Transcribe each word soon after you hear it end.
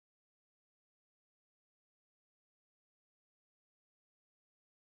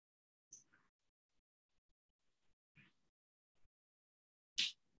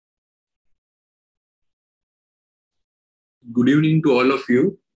Good evening to all of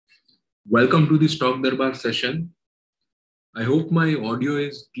you. Welcome to the Stock Durbar session. I hope my audio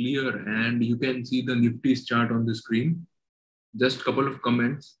is clear and you can see the Nifty's chart on the screen. Just a couple of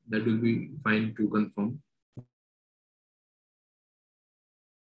comments that will be fine to confirm.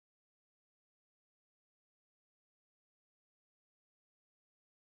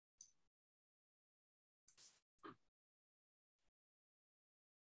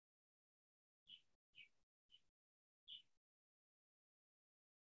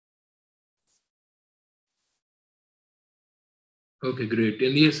 Okay, great.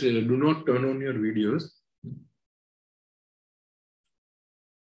 And yes, do not turn on your videos.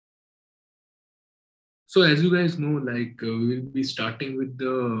 So as you guys know, we will be starting with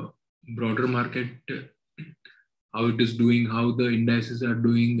the broader market, how it is doing, how the indices are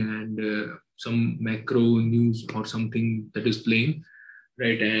doing, and some macro news or something that is playing,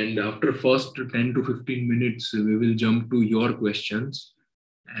 right? And after first 10 to 15 minutes, we will jump to your questions.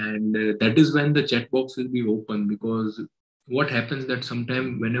 And that is when the chat box will be open, because what happens that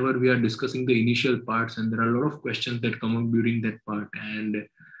sometime whenever we are discussing the initial parts and there are a lot of questions that come up during that part, and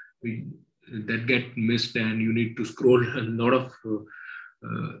we, that get missed and you need to scroll a lot of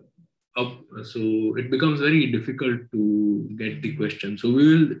up, so it becomes very difficult to get the question. So we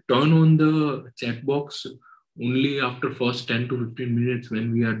will turn on the chat box only after first 10 to 15 minutes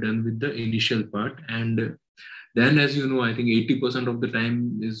when we are done with the initial part. And then, as you know, I think 80% of the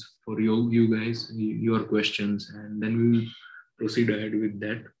time is for you guys, your questions, and then we will proceed ahead with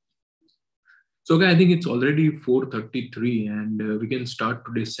that. So okay, I think it's already 4:33 and we can start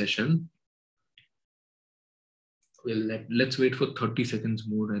today's session. Well, let's wait for 30 seconds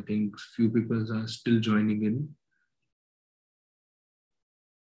more. I think few people are still joining in.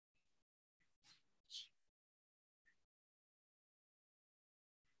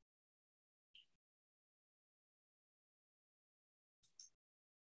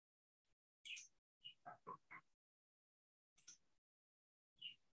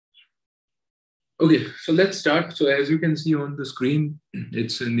 Okay, so let's start. So as you can see on the screen,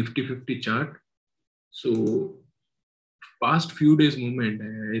 it's a Nifty 50 chart. So past few days movement,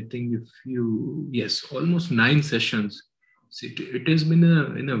 I think yes, almost 9 sessions. It has been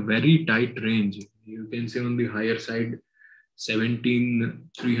in a very tight range. You can say on the higher side,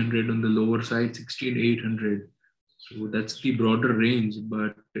 17,300, on the lower side, 16,800. So that's the broader range.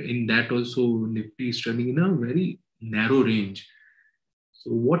 But in that also, Nifty is trading in a very narrow range.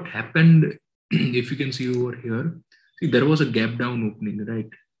 So what happened, if you can see over here, see there was a gap down opening, right?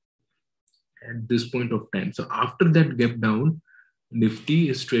 At this point of time. So after that gap down, Nifty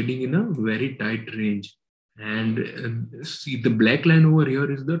is trading in a very tight range. And see the black line over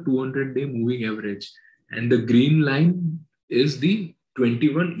here is the 200-day moving average. And the green line is the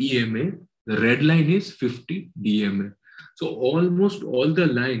 21 EMA. The red line is 50 DMA. So almost all the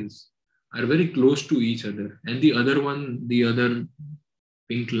lines are very close to each other. And the other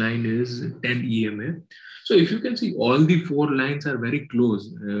pink line is 10 EMA. So if you can see, all the four lines are very close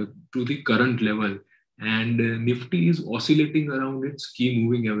to the current level, and Nifty is oscillating around its key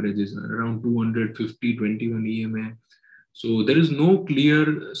moving averages around 250, 21 EMA. So there is no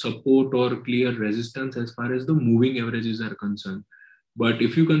clear support or clear resistance as far as the moving averages are concerned. But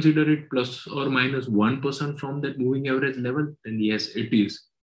if you consider it plus or minus 1% from that moving average level, then yes, it is.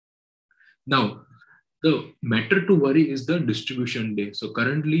 Now, the matter to worry is the distribution day. So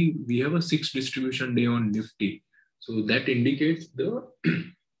currently we have a 6 distribution day on Nifty. So that indicates the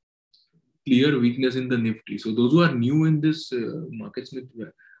clear weakness in the Nifty. So those who are new in this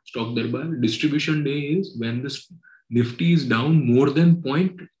MarketSmith Stock Durbar, distribution day is when this Nifty is down more than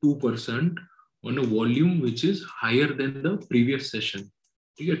 0.2% on a volume which is higher than the previous session.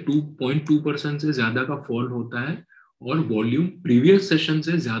 ठीक है, 2.2% से ज्यादा का fall होता है और volume previous session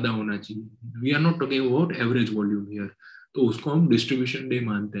से ज्यादा होना चाहिए. We are not talking about average volume here, तो उसको हम डिस्ट्रीब्यूशन डे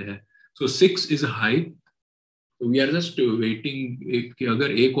मानते हैं. सो 6 is high. We are just waiting कि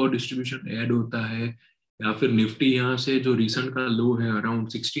अगर एक और डिस्ट्रीब्यूशन ऐड होता है या फिर निफ्टी यहाँ से जो रिसेंट का लो है अराउंड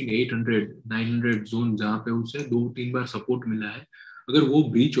 16,800 900 जोन, जहाँ पे उसे 2-3 बार सपोर्ट मिला है, अगर वो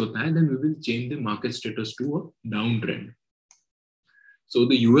ब्रीच होता है then we will change the market status to a downtrend. So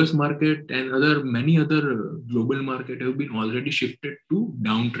the US market and many other global market have been already shifted to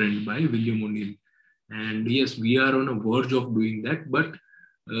downtrend by William O'Neill. And yes, we are on a verge of doing that, but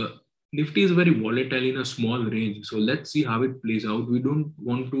Nifty is very volatile in a small range. So let's see how it plays out. We don't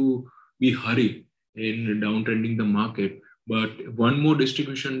want to be hurry in downtrending the market, but one more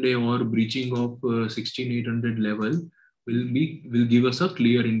distribution day or breaching of 16,800 level will give us a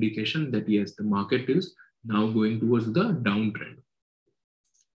clear indication that yes, the market is now going towards the downtrend.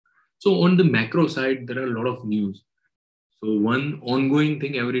 So on the macro side, there are a lot of news. So one ongoing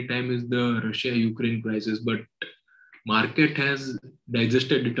thing every time is the Russia-Ukraine crisis, but market has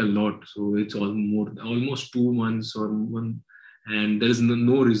digested it a lot. So it's almost 2 months or one, and there is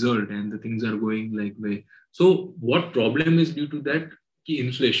no result, and the things are going like way. So what problem is due to that? Ki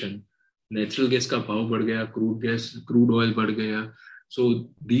inflation, natural gas का भाव बढ़ गया, crude oil बढ़ गया. So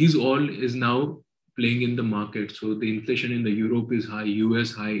these all is now playing in the market. So the inflation in the Europe is high,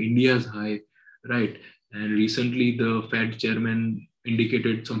 US high, India is high, right? And recently the Fed chairman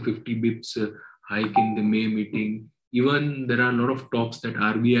indicated some 50 bips hike in the May meeting. Even there are a lot of talks that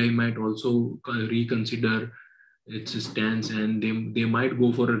RBI might also reconsider its stance, and they might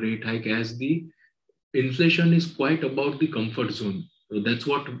go for a rate hike as the inflation is quite above the comfort zone. So that's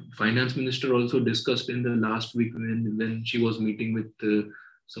what finance minister also discussed in the last week when she was meeting with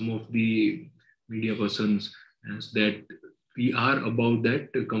some of the media persons, as that we are above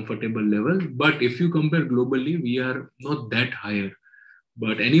that comfortable level. But if you compare globally, we are not that higher.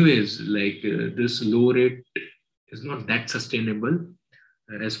 But anyways, like this low rate is not that sustainable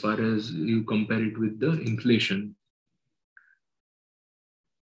as far as you compare it with the inflation.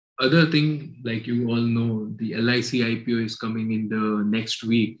 Other thing, like you all know, the LIC IPO is coming in the next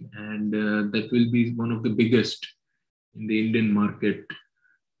week, and that will be one of the biggest in the Indian market,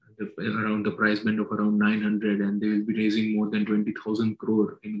 around the price band of around 900, and they will be raising more than 20,000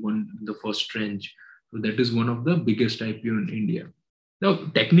 crore in the first tranche. So that is one of the biggest IPO in India.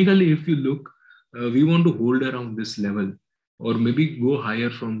 Now, technically, if you look, we want to hold around this level or maybe go higher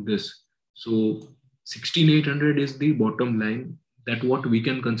from this. So 16,800 is the bottom line, that what we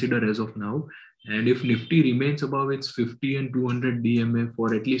can consider as of now. And if Nifty remains above its 50 and 200 DMA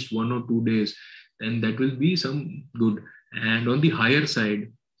for at least 1 or 2 days, then that will be some good. And on the higher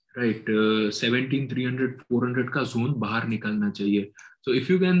side, right, 17,300, 400 ka zone bahar nikalna chahiye. So if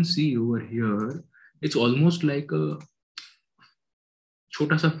you can see over here, it's almost like a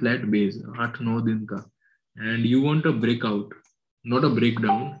छोटा सा flat base 8-9 दिन का, and you want a breakout, not a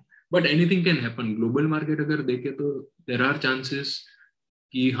breakdown. But anything can happen. Global market अगर देखें तो there are chances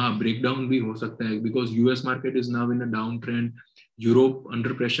कि हाँ breakdown भी हो सकता है, because US market is now in a down trend. Europe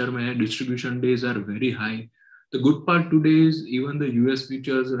under pressure में है, distribution days are very high. The good part today is even the US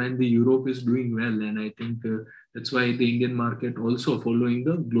futures and the Europe is doing well, and I think that's why the Indian market also following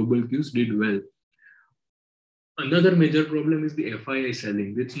the global cues did well. Another major problem is the FII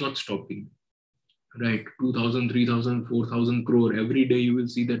selling. It's not stopping, right? 2,000, 3,000, 4,000 crore. Every day you will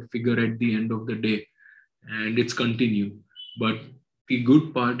see that figure at the end of the day, and it's continue. But the good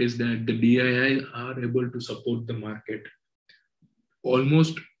part is that the DII are able to support the market.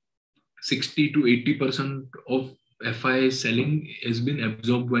 Almost 60 to 80% of FII selling has been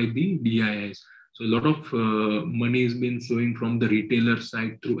absorbed by the DIIs. So a lot of money has been flowing from the retailer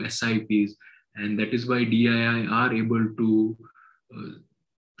side through SIPs, and that is why DII are able to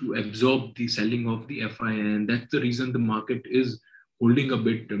absorb the selling of the FII, and that's the reason the market is holding a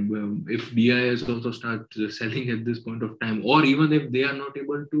bit. If DIIs also start selling at this point of time, or even if they are not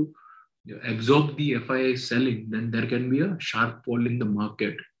able to absorb the FII selling, then there can be a sharp fall in the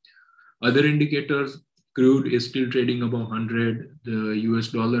market. Other indicators, crude is still trading above 100. The US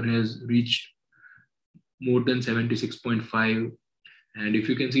dollar has reached more than 76.5. And if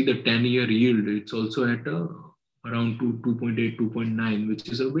you can see the 10-year yield, it's also at around 2.8, 2.9, which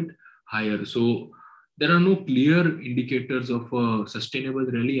is a bit higher. So there are no clear indicators of a sustainable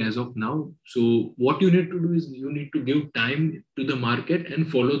rally as of now. So what you need to do is you need to give time to the market and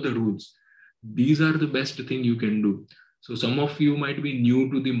follow the rules. These are the best thing you can do. So some of you might be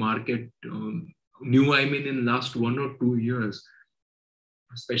new to the market, new I mean in last 1 or 2 years,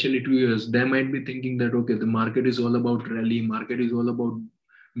 especially 2 years. They might be thinking that, okay, the market is all about rally, market is all about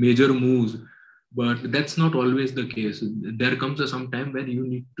major moves, but that's not always the case. There comes a some time where you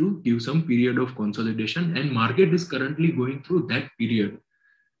need to give some period of consolidation, and market is currently going through that period.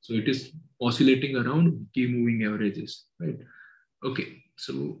 So it is oscillating around key moving averages, right? Okay,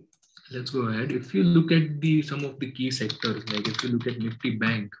 so let's go ahead. If you look at some of the key sectors, like if you look at Nifty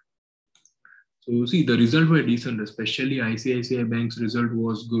Bank, so see the result were decent, especially ICICI Bank's result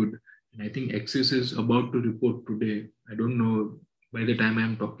was good. And I think Axis is about to report today. I don't know, by the time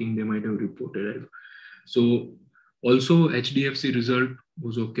I'm talking, they might have reported. So also HDFC result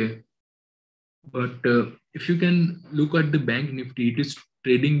was okay. But if you can look at the Bank Nifty, it is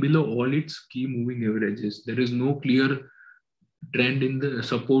trading below all its key moving averages. There is no clear trend in the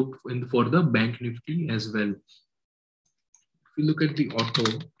support for the Bank Nifty as well. If you look at the auto,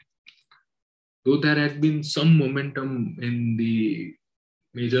 though there has been some momentum in the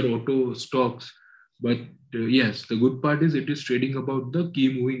major auto stocks, but yes, the good part is it is trading about the key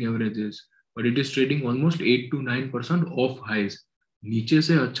moving averages. but it is trading almost 8 to 9% off highs. नीचे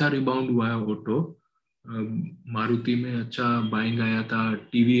से अच्छा rebound हुआ है auto. Maruti में अच्छा buying आया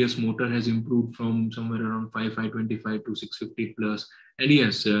था. TVS Motor has improved from somewhere around 5,525 to 650 plus. And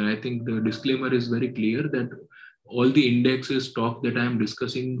yes, I think the disclaimer is very clear that all the indexes stock that I am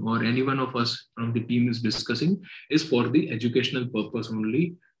discussing or any one of us from the team is discussing is for the educational purpose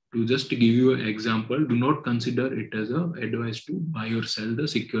only. To just give you an example, do not consider it as a advice to buy or sell the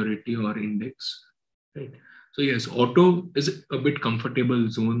security or index. Right. So yes, auto is a bit comfortable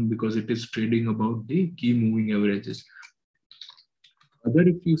zone because it is trading about the key moving averages. Other,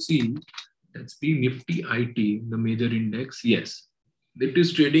 if you see, that's the Nifty IT, the major index. Yes, it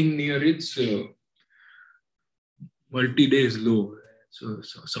is trading near its multi-days low. So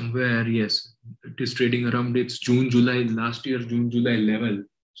somewhere, yes, it is trading around its June-July, last year June-July level.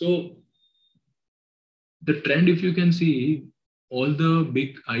 So the trend, if you can see, all the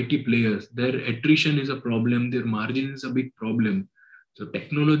big IT players, their attrition is a problem, their margin is a big problem. So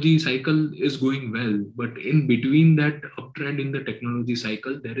technology cycle is going well, but in between that uptrend in the technology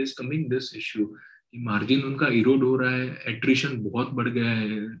cycle, there is coming this issue. Margin उनका erode हो रहा है, attrition बहुत बढ़ गया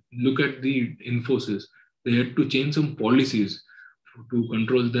है. Look at the Infosys. They had to change some policies to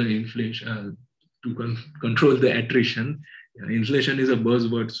control the inflation, control the attrition. Yeah, inflation is a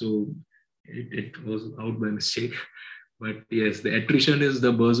buzzword, so it was out by mistake. But yes, the attrition is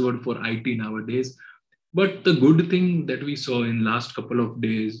the buzzword for IT nowadays. But the good thing that we saw in last couple of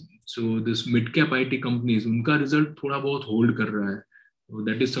days, so this mid-cap IT companies, उनका result थोड़ा बहुत hold कर रहा है. So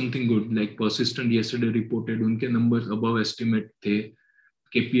that is something good. Like Persistent yesterday reported, उनके numbers above estimate थे.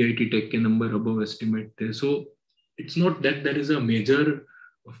 KPIT Tech के number above estimate थे. So it's not that there is a major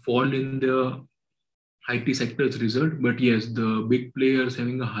fall in the IT sector's result, but yes, the big players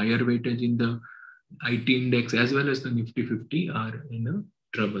having a higher weightage in the IT index as well as the Nifty 50 are in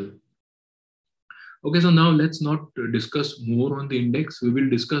a trouble. Okay, so now let's not discuss more on the index. We will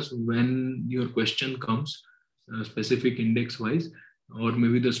discuss when your question comes, specific index wise, or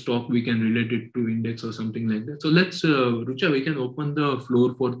maybe the stock we can relate it to index or something like that. So let's, Rucha, we can open the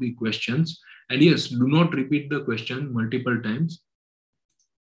floor for the questions. And yes, do not repeat the question multiple times.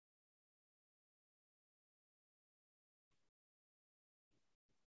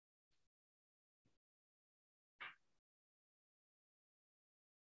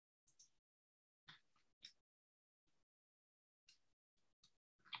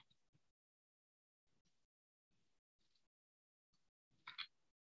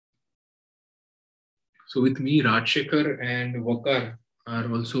 So with me, Rajshekhar and Vakar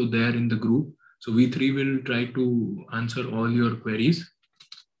are also there in the group. So we three will try to answer all your queries.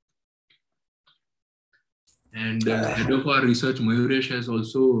 And head of our research, Mayuresh, has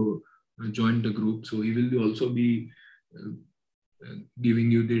also joined the group. So he will also be giving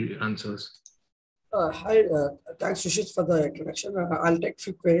you the answers. Hi, thanks Sushit for the introduction. I'll take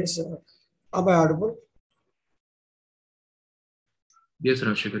few queries. Am I audible? Yes,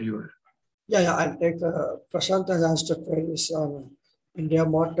 Rajshekhar, you are. Yeah, I'll take Prashant has asked queries on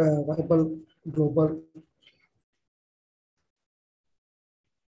IndiaMART, Vaibhav, Global.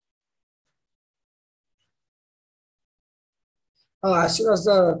 As soon as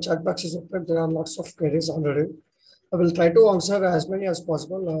the chat box is open, there are lots of queries already. I will try to answer as many as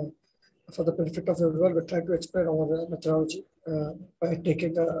possible for the benefit of everyone. We'll try to explain our methodology by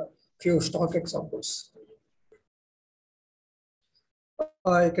taking a few stock examples.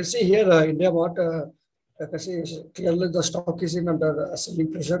 You can see here IndiaMART. You can see clearly the stock is in under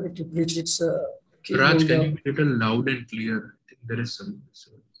selling pressure. It reached its key. Raj, can you be a little loud and clear? I think there is some.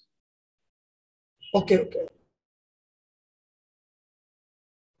 Okay.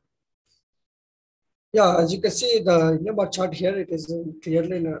 Yeah, as you can see, the IndiaMART chart here, it is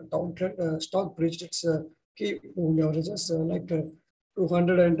clearly in a downtrend. Stock breached its key moving averages like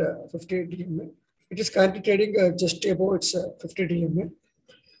 250 DMA. It is currently trading just above its 50 DMA.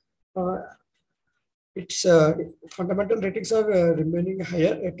 Its fundamental ratings are remaining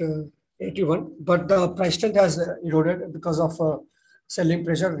higher at 81, but the price trend has eroded because of selling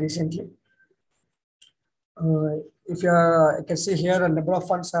pressure recently. If you can see here, a number of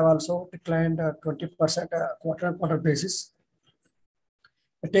funds have also declined 20% quarter-on-quarter basis.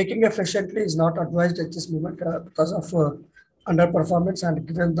 Taking efficiently is not advised at this moment because of underperformance and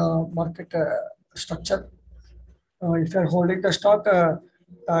given the market structure. If you are holding the stock,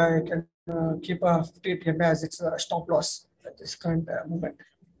 I can keep a 50 PMA as its stop loss at this current moment.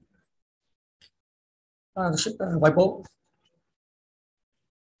 Vaibhav.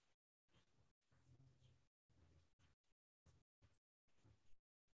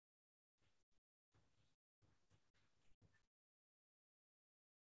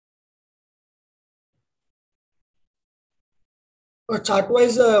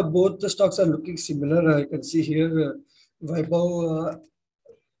 Chart-wise, both the stocks are looking similar. You can see here, Vaibhav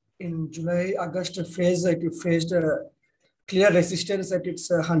in July, August phase, it faced clear resistance at its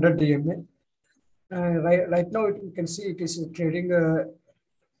 100 DMA. Right now, you can see it is trading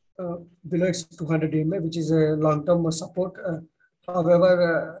below its 200 DMA, which is a long-term support.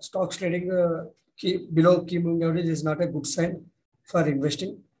 However, stocks trading below key moving average is not a good sign for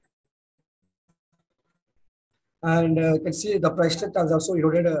investing. And you can see the price trend has also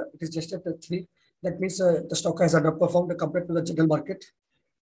eroded. It is just at 3. That means the stock has underperformed compared to the general market.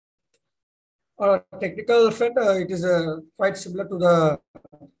 On a technical front, it is quite similar to the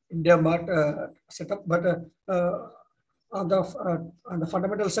IndiaMART setup, but on the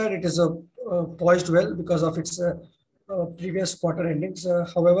fundamental side, it is poised well because of its previous quarter endings.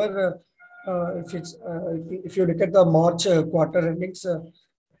 However, if you look at the March quarter endings,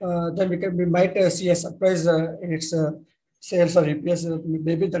 then we might see a surprise in its sales or EPS.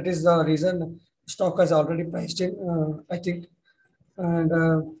 Maybe that is the reason stock has already priced in, I think.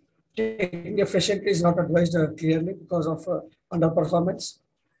 And taking efficiently is not advised clearly because of underperformance.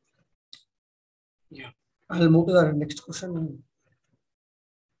 Yeah, I'll move to the next question.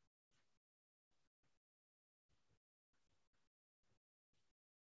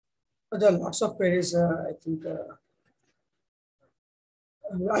 There are lots of queries. I think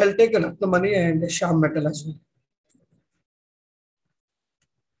I'll take Ratnamani and Shyam Metal as well.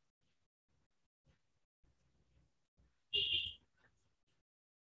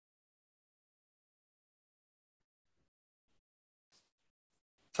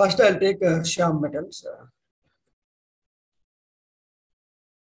 First, I'll take Shyam Metals.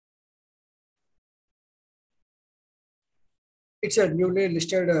 It's a newly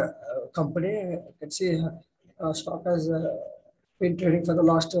listed company. You can see stock has been trading for the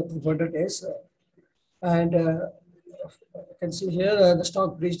last 200 days. And you can see here the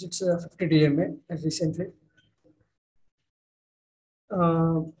stock breached its 50 DMA recently.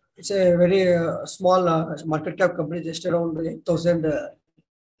 It's a very small market cap company, just around 8,000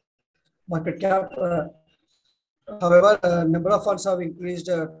 market cap. However, number of funds have increased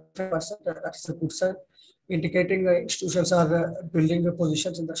 5%. That's a good sign, indicating institutions are building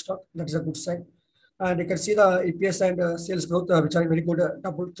positions in the stock. That is a good sign. And you can see the EPS and sales growth, which are very good,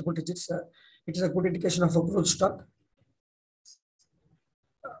 double digits. It is a good indication of a growth stock.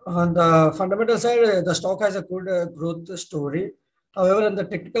 On the fundamental side, the stock has a good growth story. However, in the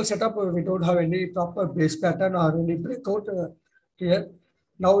technical setup, we don't have any proper base pattern or any breakout here.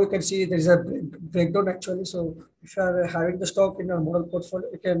 Now we can see there is a breakdown actually. So if you are having the stock in a model portfolio,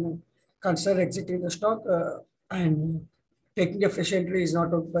 you can consider exiting the stock and taking efficiently is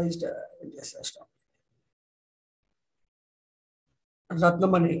not advised in this stock.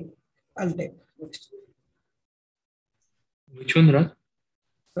 Ratnamani, I'll take next. Which one, Rat?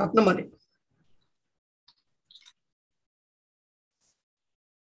 Ratnamani.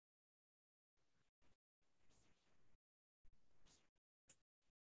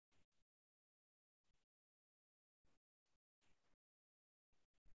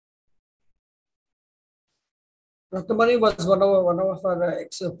 Ratnamani was one of our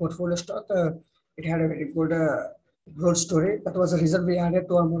ex portfolio stock. It had a very good growth story. That was the reason we added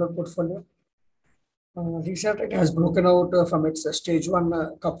to our model portfolio. Recently, it has broken out from its stage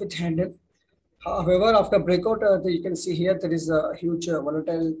 1 cup with handle. However, after breakout, you can see here there is a huge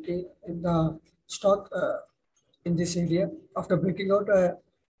volatility in the stock in this area. After breaking out,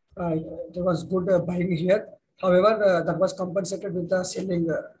 there was good buying here. However, that was compensated with the selling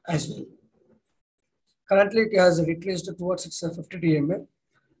as well. Currently, it has retraced towards its 50 DMA.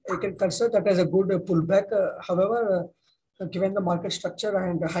 You can consider that as a good pullback. However, given the market structure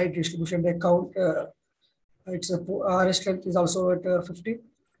and high distribution day count, its RS strength is also at 50.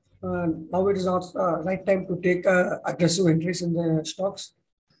 Now it is not right time to take aggressive entries in the stocks.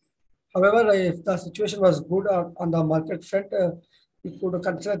 However, if the situation was good on the market front, we could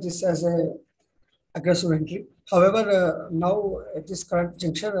consider this as a aggressive entry. However, now at this current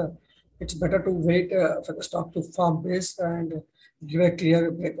juncture, it's better to wait for the stock to form base and give a clear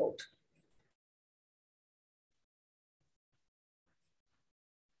breakout.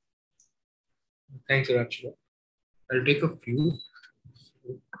 Thanks, Rachel. I'll take a few.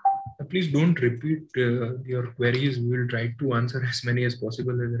 Please don't repeat your queries. We will try to answer as many as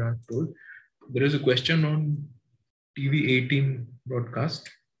possible, as Raj told. There is a question on TV 18 broadcast.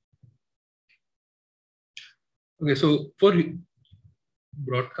 Okay, so for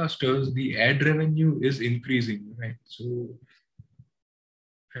broadcasters, the ad revenue is increasing, right? So,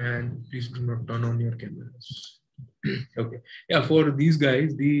 and please do not turn on your cameras. Okay, yeah, for these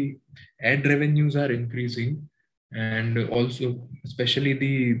guys, the ad revenues are increasing. and also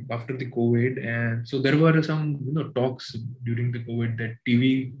especially after the COVID. And so there were some talks during the COVID that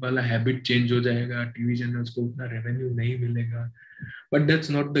TV wala habit change ho jayega, TV channels ko utna revenue nahi milega, but that's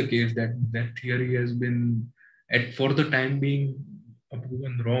not the case. That theory has been for the time being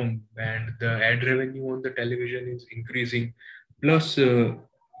proven wrong, and the ad revenue on the television is increasing, plus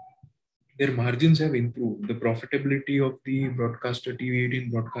their margins have improved. The profitability of the broadcaster TV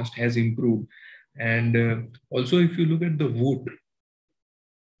 18 broadcast has improved. And also, if you look at the Voot,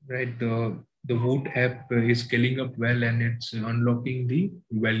 right, the Voot app is scaling up well, and it's unlocking the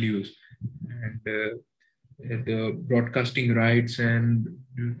values. And the broadcasting rights and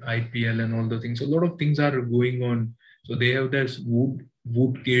IPL and all the things. So a lot of things are going on. So they have this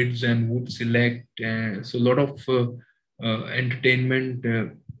Voot Kids and Voot Select. So a lot of entertainment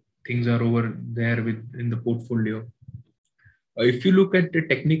things are over there in the portfolio. If you look at it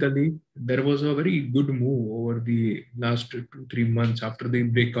technically, there was a very good move over the last 2-3 months after the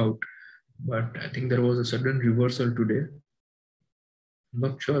breakout, but I think there was a sudden reversal today. I'm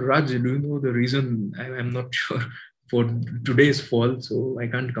not sure, Raj, do you know the reason? I'm not sure for today's fall, so I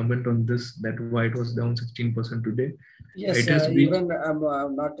can't comment on this, that why it was down 16% today. Yes, even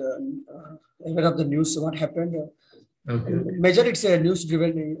I'm not aware of the news, what happened. Okay. Major, it's a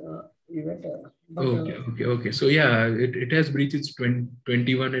news-driven event. Okay. So yeah, it has breached its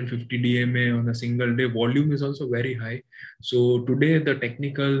 21 and 50 DMA on a single day. Volume is also very high. So today the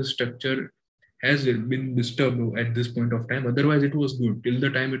technical structure has been disturbed at this point of time. Otherwise, it was good till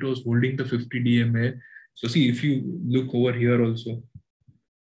the time it was holding the 50 DMA. So see, if you look over here also,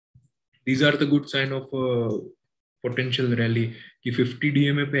 these are the good sign of potential rally. कि 50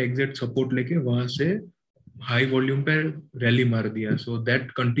 DMA पे exit support लेके वहां से high volume पे rally मार दिया. So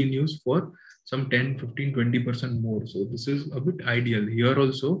that continues for some 10, 15, 20% more. So this is a bit ideal. Here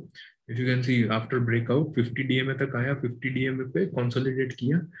also, if you can see, after breakout, 50 DMA तक आया, 50 DMA पे consolidate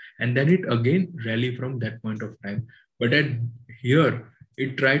किया, and then it again rally from that point of time. But here,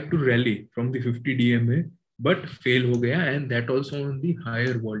 it tried to rally from the 50 DMA, but fail हो गया, and that also on the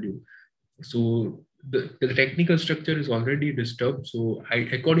higher volume. So the technical structure is already disturbed. So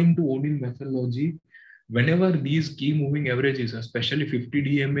according to O'Neill methodology, whenever these key moving averages, especially 50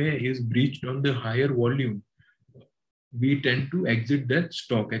 DMA, is breached on the higher volume, we tend to exit that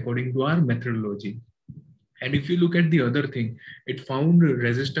stock according to our methodology. And if you look at the other thing, it found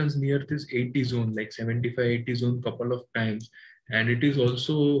resistance near this 80 zone, like 75, 80 zone couple of times. And it is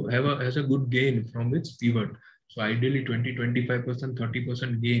also has a good gain from its pivot. So ideally 20, 25%,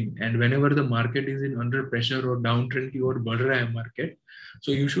 30% gain. And whenever the market is in under pressure or downtrend or बढ़ रहा है market,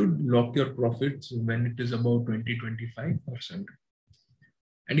 so you should lock your profits when it is about 20, 25%.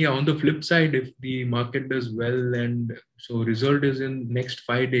 And yeah, on the flip side, if the market does well and so result is in next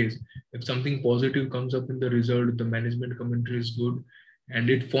 5 days, if something positive comes up in the result, the management commentary is good, and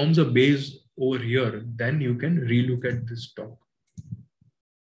it forms a base over here, then you can relook at this stock.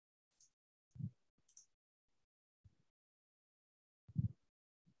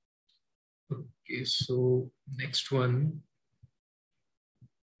 Okay, so next one,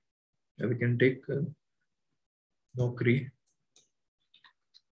 we can take Naukri.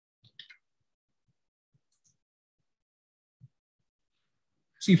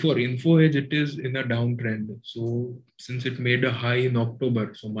 See, for InfoEdge, it is in a downtrend. So since it made a high in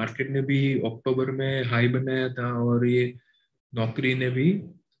October, so market ने भी October में high बनाया था और ये नौकरी ने भी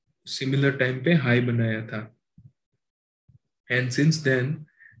similar time पे high बनाया था. And since then,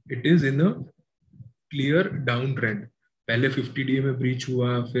 it is in a clear downtrend. पहले 50 DMA breach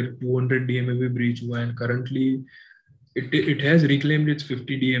हुआ, फिर 200 DMA भी breach हुआ, and currently it has reclaimed its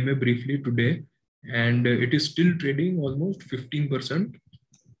 50 DMA briefly today, and it is still trading almost 15%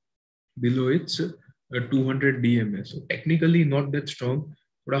 below its 200 DMA. So technically not that strong.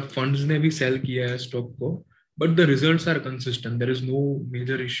 थोड़ा funds ने भी sell किया है stock को, but the results are consistent. There is no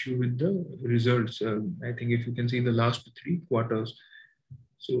major issue with the results. I think if you can see the last 3 quarters.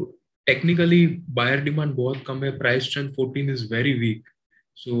 So technically buyer demand बहुत कम है. Price trend 14 is very weak.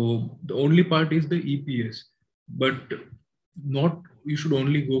 So the only part is the EPS, but not you should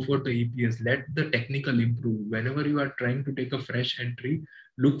only go for the EPS. Let the technical improve. Whenever you are trying to take a fresh entry,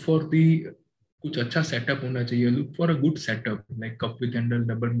 look for the कुछ अच्छा setup होना चाहिए. Look for a good setup like cup with handle,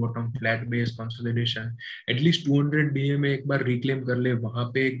 double bottom, flat base, consolidation. At least 200 DMA एक बार reclaim कर ले,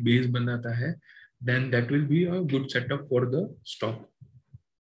 वहाँ पे एक base बनाता है, then that will be a good setup for the stock.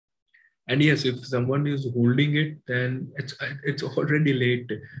 And yes, if someone is holding it, then it's already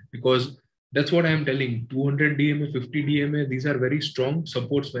late, because that's what I'm telling. 200 DMA, 50 DMA, these are very strong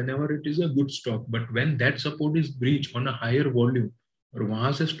supports whenever it is a good stock. But when that support is breached on a higher volume, और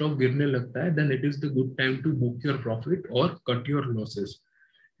वहां से stock गिरने लगता है, then it is the good time to book your profit or cut your losses.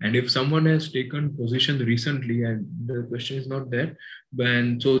 And if someone has taken position recently, and the question is not there,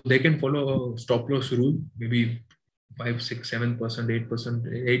 then so they can follow a stop loss rule, maybe 5, 6, 7%,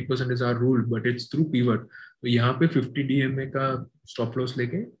 8%. 8% is our rule, but it's through pivot. तो यहाँ पे 50 DMA का stop loss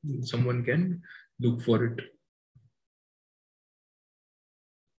लेके someone can look for it.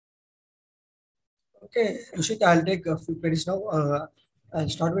 Okay, Rishit, I'll take a few queries now. I'll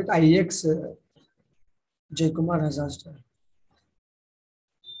start with IEX. Jay Kumar has asked.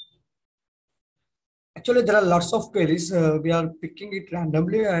 Actually, there are lots of queries. We are picking it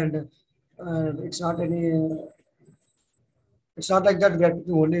randomly, and it's not any. It's not like that we are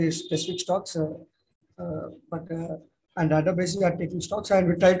picking only specific stocks, but on data basis we are taking stocks, and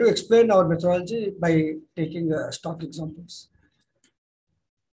we try to explain our methodology by taking stock examples.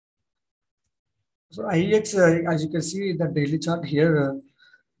 So IEX, as you can see the daily chart here,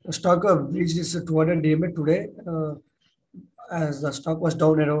 the stock reached this 200 DMA today, as the stock was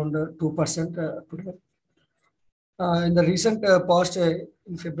down around 2% today. In the recent past,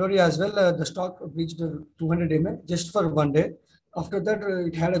 in February as well, the stock reached 200 DMA just for one day. After that,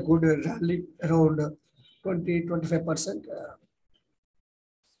 it had a good rally around 20-25%.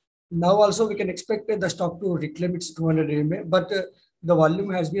 Now also we can expect the stock to reclaim its 200 DMA, but the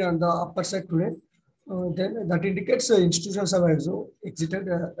volume has been on the upper side today. Then that indicates institutions have also exited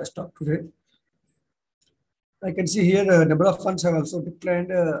the stock today. I can see here number of funds have also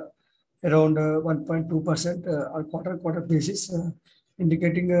declined around 1.2% on quarter basis,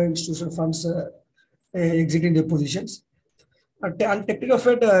 indicating institutional funds exiting their positions. On technical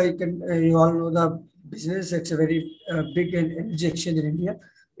front, you all know the business. It's a very big energy exchange in India.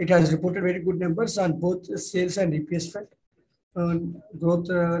 It has reported very good numbers on both sales and EPS front. Growth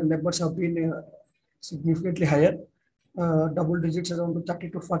numbers have been significantly higher, double digits around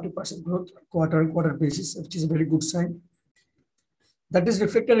 30-40% growth quarter basis, which is a very good sign. That is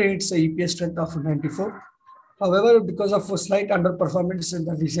reflected in its EPS strength of 94. However, because of a slight underperformance in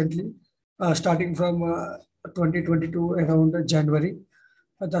the recently, starting from 2022 around January,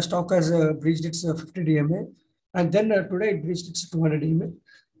 the stock has breached its 50 DMA, and then today it breached its 200 DMA.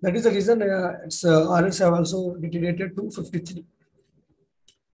 That is the reason its RS have also deteriorated to 53.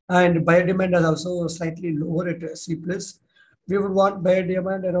 And buyer demand is also slightly lower at C plus. We would want buyer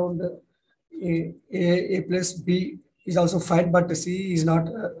demand around A plus. B is also fine, but C is not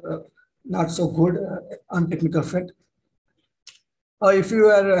so good on technical front. If you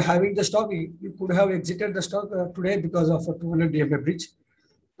are having the stock, you could have exited the stock today because of a 200 DMA breach.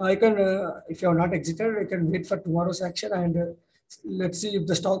 I can, if you have not exited, I can wait for tomorrow's action, and let's see if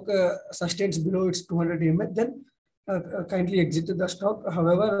the stock sustains below its 200 DMA, then kindly exit the stock.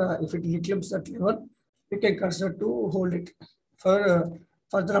 However, if it reclaims that level, you can consider to hold it for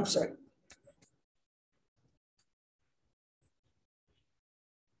further upside.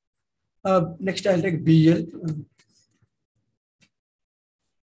 Next, I'll take BEL,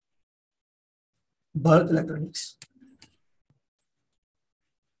 Bharat Electronics.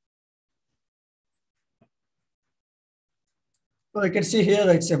 Well, I can see here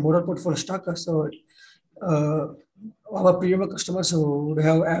it's a model portfolio stock. So our premium customers who would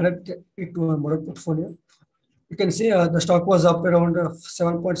have added it to a model portfolio. You can see the stock was up around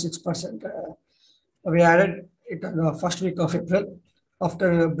 7.6%. We added it on the first week of April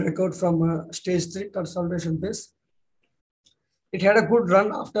after a breakout from stage 3 consolidation base. It had a good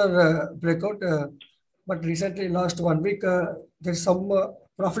run after breakout, but recently last 1 week, there's some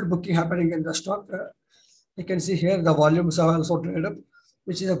profit booking happening in the stock. You can see here the volumes are also traded up,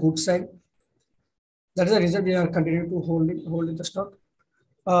 which is a good sign. That is the reason we are continuing to hold in the stock.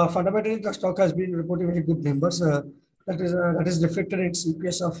 Fundamentally, the stock has been reporting very good numbers. That is reflected in its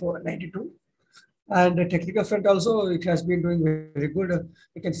EPS of 92. And the technical front also, it has been doing very good.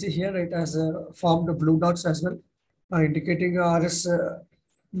 You can see here it has formed blue dots as well, indicating RS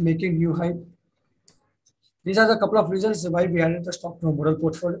making new high. These are the couple of reasons why we added the stock to a model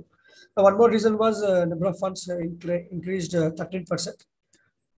portfolio. One more reason was number of funds increased 13%.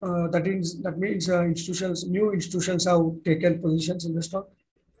 That means new institutions have taken positions in the stock,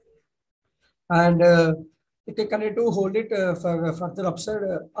 and you can continue to hold it for further upside.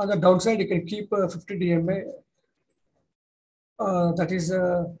 On the downside, you can keep 50 DMA. That is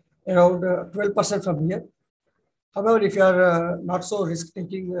around 12% from here. However, if you are not so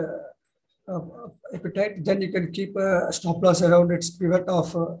risk-taking appetite, then you can keep a stop loss around its pivot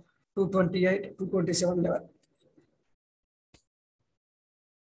of 228, 227 level.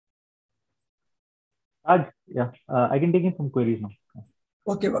 Yeah, I can take in some queries now.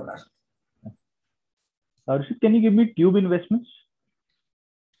 Okay, Vaibhav. Rishit, can you give me Tube Investments?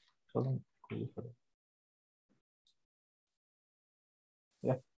 So,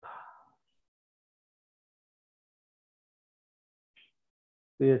 yeah.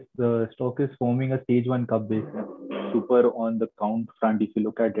 So yes, the stock is forming a stage one cup base, super on the count front. If you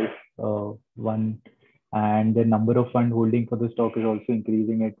look at it, one, and the number of fund holding for the stock is also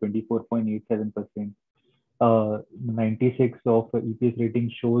increasing at 24.87%. 96 of EPS rating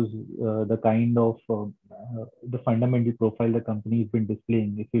shows the kind of the fundamental profile the company has been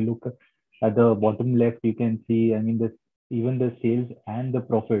displaying. If you look at the bottom left, you can see, I mean, this even the sales and the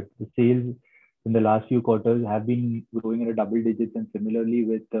profit. The sales in the last few quarters have been growing at a double digits, and similarly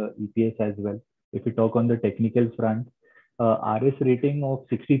with EPS as well. If you talk on the technical front, RS rating of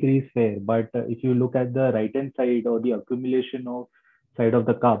 63 is fair, but if you look at the right hand side or the accumulation of side of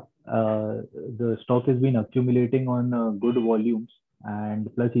the cup, the stock has been accumulating on good volumes, and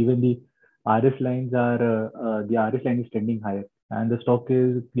plus even the RS lines are the RS line is trending higher, and the stock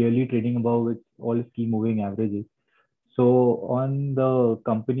is clearly trading above its all its key moving averages. So on the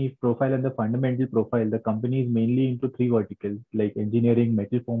company profile and the fundamental profile, the company is mainly into three verticals like engineering,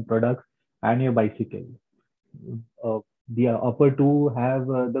 metal form products, and your bicycle. Uh, the upper two have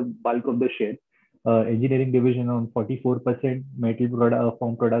the bulk of the share. Engineering division around 44%, metal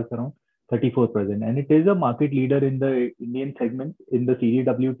form products around 34%. And it is a market leader in the Indian segment in the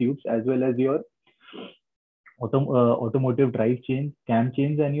CDW tubes as well as your automotive drive chains, cam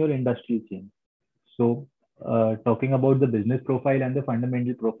chains, and your industrial chains. So talking about the business profile and the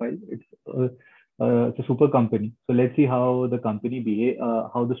fundamental profile, it's a super company. So let's see how the company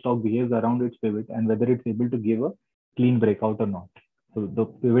how the stock behaves around its pivot, and whether it's able to give a clean breakout or not. So the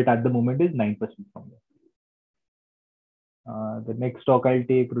pivot at the moment is 9% from there. The next stock I'll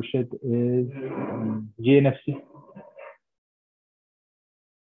take, Rushit, is GNFC.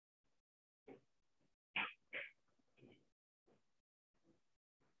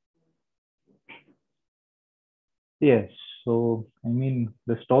 Yes. So, I mean,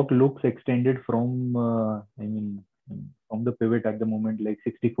 the stock looks extended from, from the pivot at the moment, like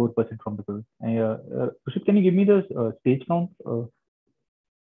 64% from the pivot. Rushit, can you give me the stage count?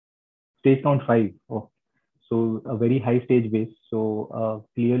 Stage count 5. Oh, so a very high stage base. So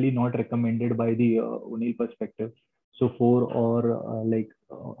clearly not recommended by the O'Neill perspective. So 4 or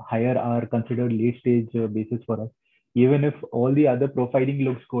higher are considered late stage basis for us. Even if all the other profiling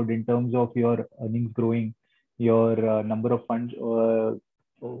looks good in terms of your earnings growing, your number of funds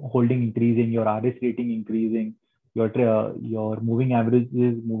holding increasing, your RS rating increasing, your moving average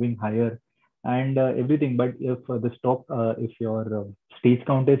is moving higher, and everything. But if the stock, if your stage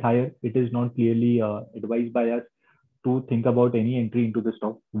count is higher, it is not clearly advised by us to think about any entry into the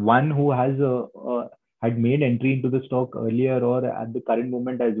stock. One who has had made entry into the stock earlier or at the current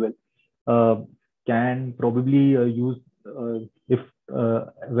moment as well can probably use if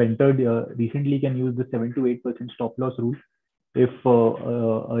entered recently can use the 7 to 8% stop loss rule. If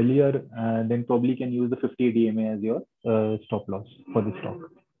earlier, then probably can use the 50 DMA as your stop loss for the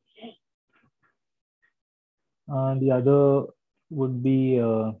stock. The other would be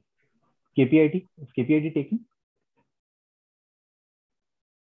KPIT. Is KPIT taking?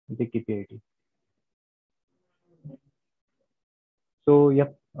 We'll take KPIT. So,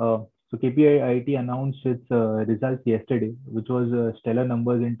 yep. So KPIT announced its results yesterday, which was stellar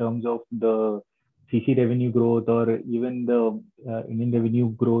numbers in terms of the CC revenue growth or even the Indian revenue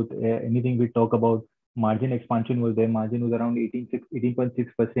growth. Anything we talk about, margin expansion was there. Margin was around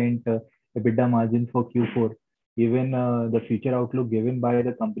 18.6% EBITDA margin for Q4. Even the future outlook given by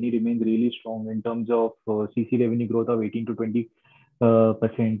the company remains really strong in terms of CC revenue growth of 18 to 20%.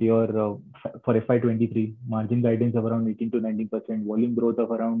 Your for FY23 margin guidance of around 18 to 19%, volume growth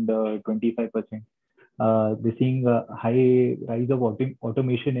of around 25%. They're seeing a high rise of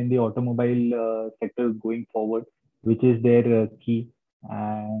automation in the automobile sector going forward, which is their key,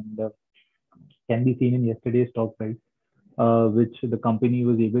 and can be seen in yesterday's stock price, which the company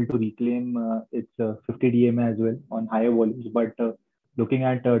was able to reclaim its 50 DMA as well on higher volumes. But looking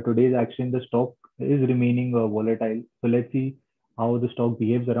at today's action, the stock is remaining volatile. So let's see how the stock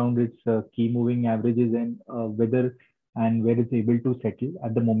behaves around its key moving averages, and whether and where it's able to settle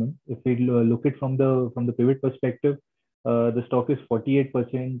at the moment. If we look at from the pivot perspective, the stock is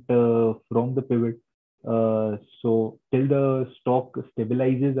 48% from the pivot. So till the stock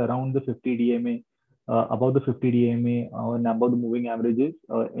stabilizes around the 50 DMA, above the 50 DMA and above the moving averages,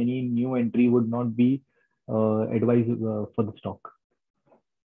 any new entry would not be advised for the stock.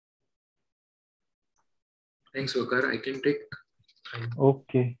 Thanks, Vakar. I can take.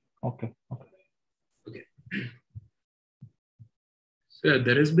 Okay. So yeah,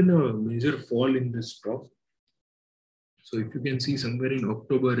 there has been a major fall in this stock. So if you can see somewhere in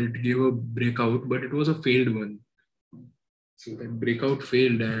October, it gave a breakout, but it was a failed one. So that breakout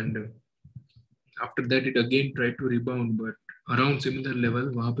failed, and after that it again tried to rebound, but around similar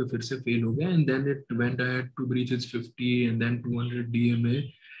level, वहाँ पे फिर से fail हो गया, and then it went ahead to breach its 50 and then 200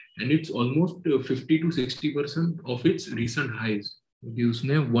 DMA, and it's almost 50 to 60% of its recent highs. क्योंकि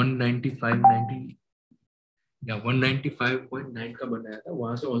उसने 195.9 का बनाया था,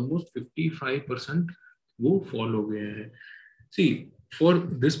 वहाँ से almost 55% वो fall हो गया है. See, for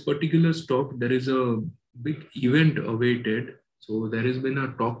this particular stock, there is a big event awaited. So there has been a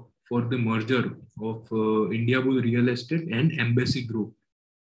talk for the merger of Indiabull Real Estate and Embassy Group,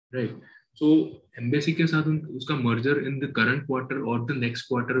 right? So Embassy के साथ उसका merger in the current quarter or the next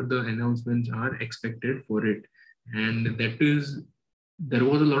quarter, the announcements are expected for it, and there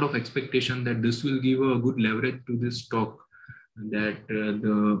was a lot of expectation that this will give a good leverage to this stock, that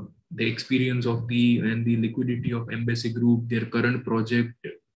the experience of and the liquidity of Embassy Group, their current project.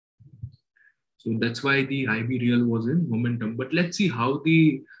 So that's why the IB Real was in momentum. But let's see how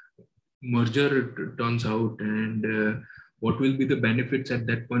the merger turns out, and what will be the benefits at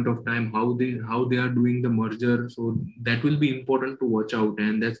that point of time, how they are doing the merger. So that will be important to watch out,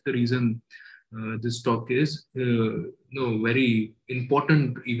 and that's the reason this stock is very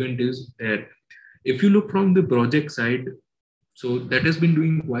important event is that if you look from the project side, so that has been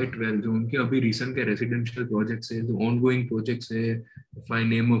doing quite well. जो उनके अभी recent के residential projects है, the ongoing projects है, if I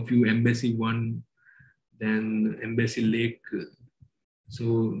name a few, Embassy 1, then Embassy Lake.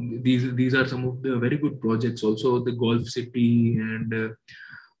 So these are some of the very good projects. Also the Golf City and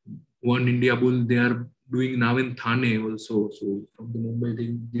One Indiabull, they are doing now in Thane also. So from the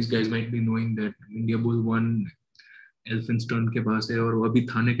Mumbai, these guys might be knowing that Indiabull 1 Elphinstone के पास है, और अभी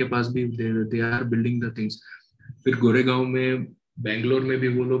थाने के पास भी they are building the things. फिर गोरेगांव में, बैंगलोर में भी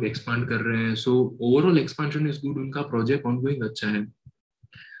वो लोग एक्सपांड कर रहे हैं. So overall expansion is good, उनका प्रोजेक्ट ऑनगोइंग अच्छा है.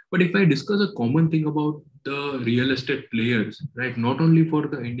 But if I discuss a common thing about the real estate players, right, not only for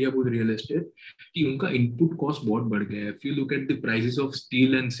the Indiabulls real estate, कि उनका इनपुट कॉस्ट बहुत बढ़ गया है. If you look at the prices of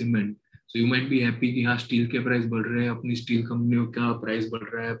steel and cement, so you might be happy कि हाँ steel के price बढ़ रहे हैं, अपनी स्टील कंपनियों का प्राइस बढ़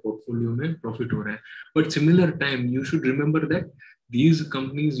रहा है, पोर्टफोलियो में प्रॉफिट हो रहा है. But similar time you should remember that these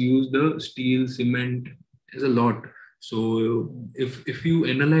companies use the steel, cement as a lot. So if you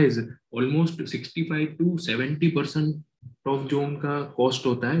analyze, almost 65 to 70% of जो उनका cost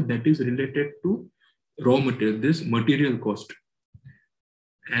होता है, that is related to raw material, this material cost,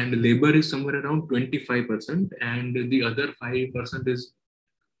 and labor is somewhere around 25%, and the other 5% is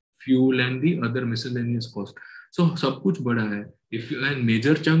fuel and the other miscellaneous cost. So सब कुछ बड़ा है. If you, and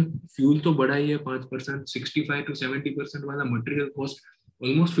major chunk fuel तो बड़ा ही है 5%, 65 to 70% वाला material cost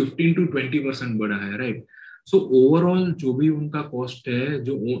almost 15 to 20% बड़ा है, right? So overall जो भी उनका cost है,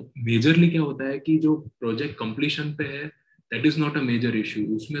 जो majorly क्या होता है कि जो project completion पे है, that is not a major issue.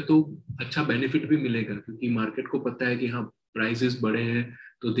 उसमें तो अच्छा benefit भी मिलेगा, क्योंकि market को पता है कि हाँ prices बड़े हैं,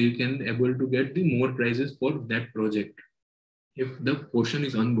 तो they can able to get the more prices for that project if the portion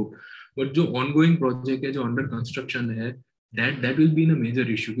is unbooked. But जो ongoing project है, जो under construction है, that will be a major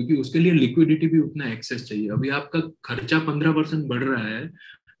issue, क्योंकि उसके लिए liquidity भी उतना access चाहिए. अभी आपका खर्चा 15% बढ़ रहा है,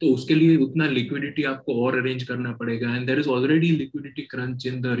 तो उसके लिए उतना liquidity आपको और arrange करना पड़ेगा, and there is already liquidity crunch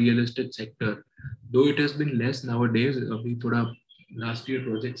in the real estate sector, though it has been less nowadays. अभी थोड़ा last year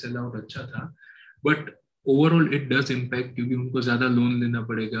project sell out अच्छा था, but overall it does impact, क्योंकि उनको ज्यादा लोन लेना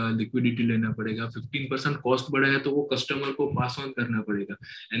पड़ेगा, लिक्विडिटी लेना पड़ेगा, 15% कॉस्ट बढ़ा है तो वो कस्टमर को पास ऑन करना पड़ेगा,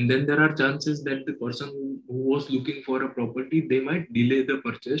 and then there are chances that the person who was looking for a property, they might delay the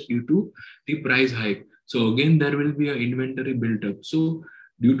purchase due to the price hike. So again there will be a inventory built up. So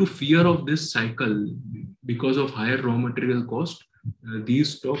due to fear of this cycle, because of higher raw material cost,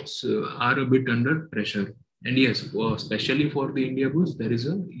 these stocks are a bit under pressure. And yes, especially for the India Bulls, there is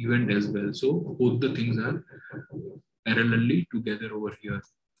an event as well. So both the things are parallelly together over here.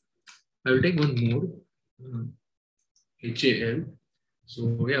 I will take one more, HAL. So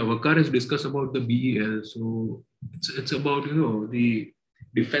yeah, Vakar has discussed about the BEL. So it's about, the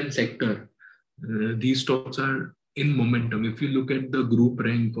defense sector. These stocks are in momentum. If you look at the group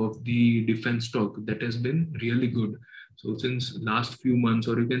rank of the defense stock, that has been really good. So since last few months,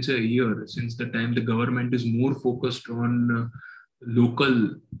 or you can say a year, since the time the government is more focused on local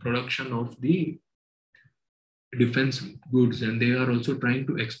production of the defense goods, and they are also trying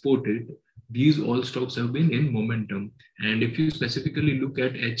to export it, these all stocks have been in momentum. And if you specifically look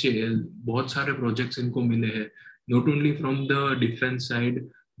at HAL, बहुत सारे projects इनको मिले हैं, not only from the defense side,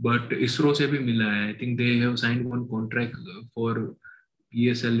 but ISRO से भी मिला है. I think they have signed one contract for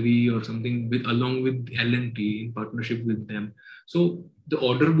PSLV or something with along with L&T in partnership with them. So the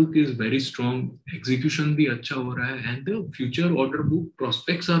order book is very strong, execution bhi acha ho raha hai, and the future order book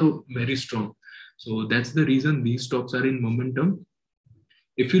prospects are very strong. So that's the reason these stocks are in momentum.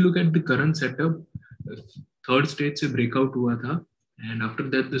 If you look at the current setup, third stage se breakout hua tha, and after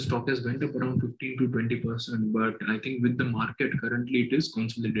that the stock has went up around 15 to 20%. But I think with the market currently it is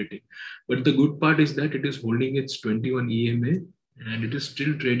consolidating. But the good part is that it is holding its 21 EMA, and it is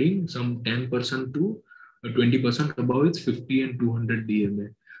still trading some 10% to 20% above its 50 and 200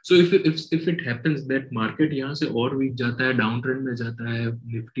 DMA. So if it happens that market यहाँ से और weak जाता है, down trend में जाता है,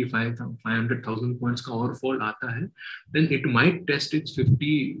 Nifty 500,000 points का और फॉल आता है, then it might test its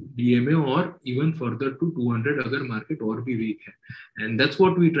 50 DMA or even further to 200 अगर market और भी weak है. And that's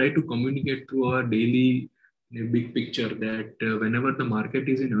what we try to communicate through our daily big picture, that whenever the market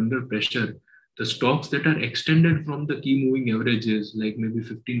is in under pressure, the stocks that are extended from the key moving averages, like maybe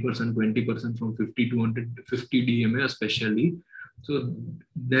 15%, 20% from 50 to 150 DMA especially. So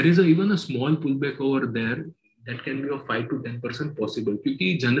there is even a small pullback over there that can be of 5 to 10% possible.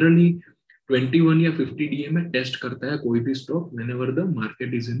 Because generally 21 या 50 DMA test करता है कोई भी stock whenever the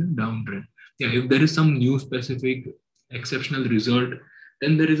market is in a downtrend. Yeah, if there is some new specific exceptional result,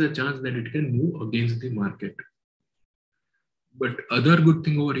 then there is a chance that it can move against the market. But other good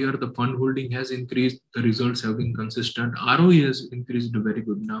thing over here, the fund holding has increased. The results have been consistent. ROE has increased very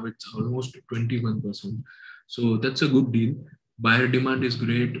good. Now it's almost 21%. So that's a good deal. Buyer demand is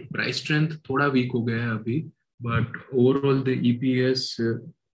great. Price strength thoda weak ho gaya hai abhi, but overall the EPS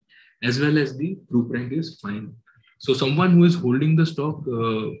as well as the group rank is fine. So someone who is holding the stock,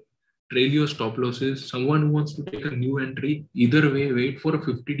 trail your stop losses. Someone who wants to take a new entry, either way, wait for a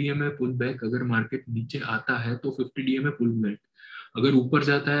 50 DMA pullback. अगर market नीचे आता है तो 50 DMA pullback. अगर ऊपर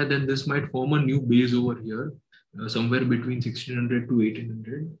जाता है, then this might form a new base over here, somewhere between 1600 to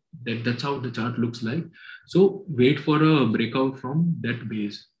 1800. That's how the chart looks like. So wait for a breakout from that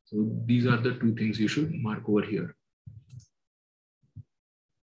base. So these are the two things you should mark over here.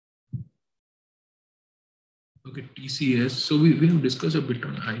 Okay, TCS. So we have discussed a bit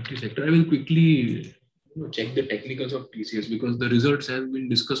on IT sector. I will quickly check the technicals of TCS because the results have been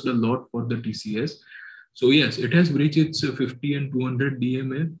discussed a lot for the TCS. So yes, it has reached its 50 and 200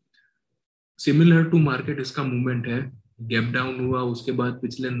 DMA. Similar to market, इसका movement है. Gap down हुआ, उसके बाद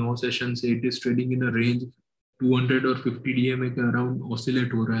पिछले 9 session से it is trading in a range 200 और 50 DMA के around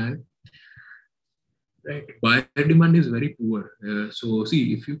oscillate हो रहा है. Right. Buyer demand is very poor. So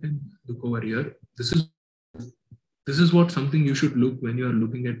see, if you can look over here, this is what something you should look when you are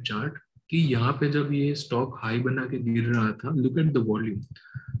looking at chart. कि यहाँ पे जब ये stock high बना के गिर रहा था, look at the volume.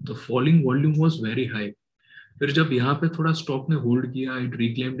 The falling volume was very high. फिर जब यहाँ पे थोड़ा स्टॉक ने होल्ड किया, it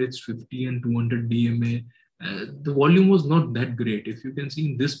reclaimed its 50 and 200 DMA. The volume was not that great. If you can see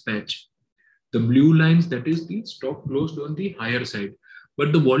in this patch, the blue lines, that is the stock closed on the higher side,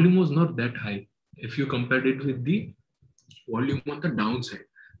 but the volume was not that high if you compared it with the volume on the downside.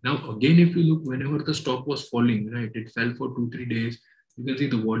 Now again, if you look, whenever the stock was falling, right, it fell for 2-3 days, you can see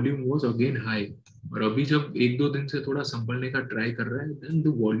the volume was again high. और अभी जब 1-2 दिन से थोड़ा संभलने का try कर रहा है, then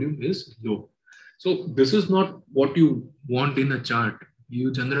the volume is low. So this is not what you want in a chart.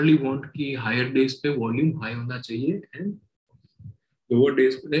 You generally want कि higher days पे volume high होना चाहिए and lower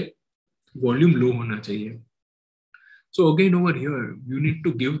days पे volume low होना चाहिए. So again over here, you need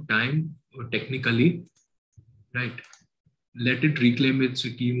to give time technically, right? Let it reclaim its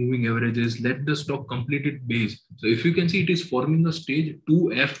key moving averages. Let the stock complete its base. So if you can see, it is forming a stage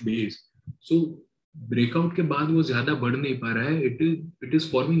 2F base. So breakout के बाद वो ज्यादा बढ़ नहीं पा रहा है. It is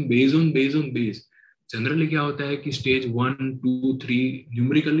forming base on base. Generally क्या होता है कि स्टेज 1, 2, 3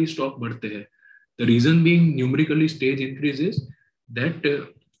 न्यूमेरिकली स्टॉक बढ़ते हैं. The reason being numerically stage increases that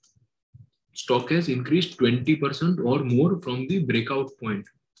stock has increased 20% or more from the breakout point.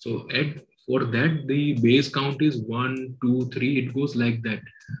 So for that the base count is 1, 2, 3, it goes like that.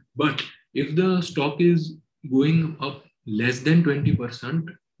 But if the stock is going up less than 20%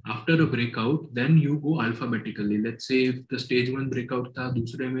 after a breakout, then you go alphabetically. Let's say if the stage 1 breakout था,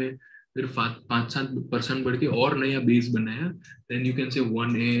 दूसरे में फिर 5-7% बढ़ के और नया base बनाया, then you can say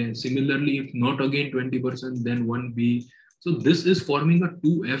 1A. Similarly, if not again 20%, then 1B. So this is forming a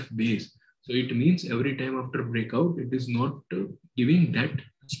 2F base. So it means every time after breakout, it is not giving that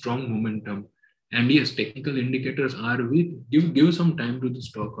strong momentum. And yes, technical indicators are weak. Give some time to the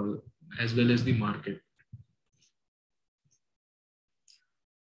stock as well as the market.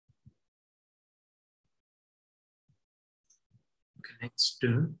 Okay, next.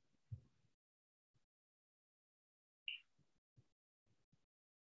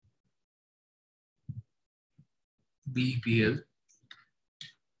 BEPL.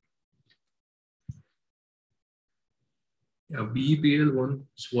 Yeah, BEPL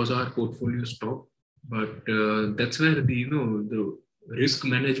once was our portfolio stock, but that's where the risk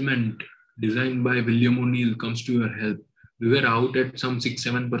management designed by William O'Neill comes to your help. We were out at some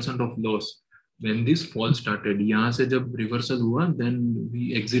 6-7% of loss when this fall started. यहाँ से जब reversal हुआ, then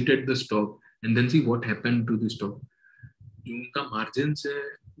we exited the stock and then see what happened to the stock. जो उनका margin है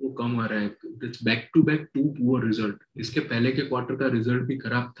वो कम आ रहा है. It's back to back to poor result. इसके पहले के क्वार्टर का रिजल्ट भी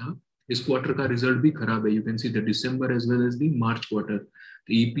खराब था, इस क्वार्टर का रिजल्ट भी खराब है. You can see the December as well as the March quarter.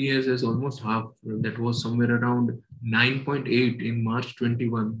 The EPS is almost half. That was somewhere around 9.8 in March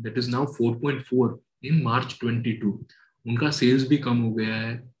 21. That is now 4.4 in March 22. उनका सेल्स भी कम हो गया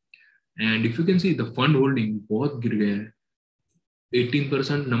है. And if you can see the fund holding बहुत गिर गया है.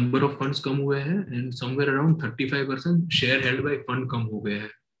 18% number of funds कम हुए हैं and somewhere around 35% share held by fund कम हो गया है.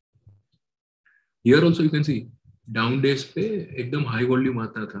 Here also you can see down days पे एकदम हाई वॉल्यूम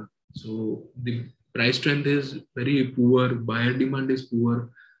आता था. So the price strength is very poor, buyer demand is poor.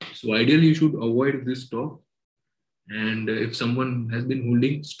 So ideally you should avoid this stock. And if someone has been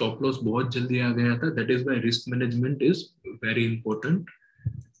holding, stop loss बहुत जल्दी आ गया था. That is why risk management is very important.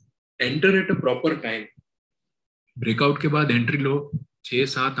 Enter at a proper time. Breakout के बाद entry low. 6,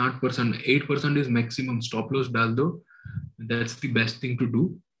 7, 8%, 8% is maximum. Stop loss डाल दो. That's the best thing to do.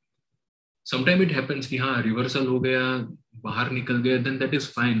 Sometime it happens कि हाँ रिवर्सल हो गया, बाहर निकल गया, then that is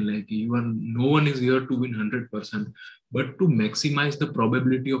fine. Like you are, no one is here to win 100%, but to maximise the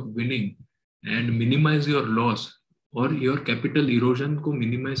probability of winning and minimise your loss और your capital erosion को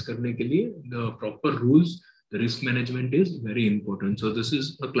minimise करने के लिए the proper rules, the risk management is very important. So this is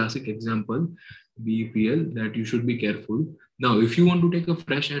a classic example, BEPL, that you should be careful. Now if you want to take a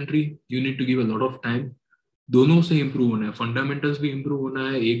fresh entry, you need to give a lot of time. दोनों से improve होना है. Fundamentals भी improve होना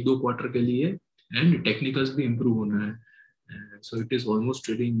है 1-2 quarter के लिए, and technicals भी इम्प्रूव होना है. So it is almost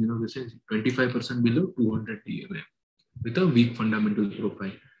trading, this is 25% below 200 DMA with a weak fundamental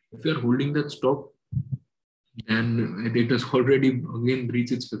profile. If you are holding that stock, and it has already again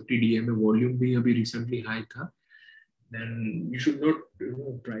breached its 50 DMA, volume भी अभी recently high था, then you should not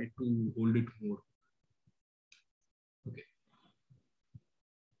try to hold it more. Okay.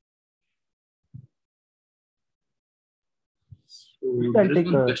 So I'll take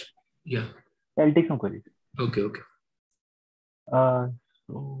yeah. I'll take some queries. Okay.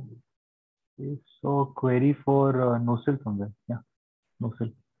 So we saw a query for Nocil somewhere. Yeah,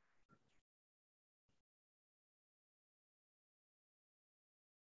 Nocil.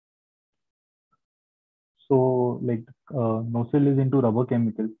 So like Nocil is into rubber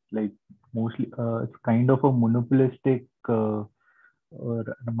chemicals. Like mostly, it's kind of a monopolistic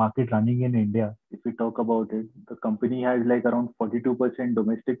market running in India. If we talk about it, the company has like around 42%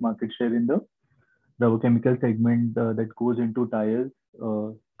 domestic market share in the rubber chemical segment that goes into tires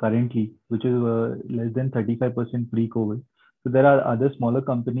currently, which is less than 35% pre-COVID. So there are other smaller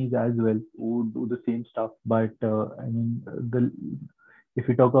companies as well who do the same stuff. But I mean, if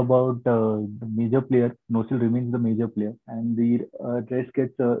we talk about the major player, Nocil remains the major player, and the rest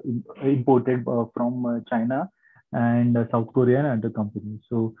gets imported from China and South Korea and other companies.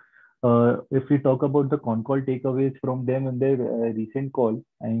 So if we talk about the con call takeaways from them in their recent call,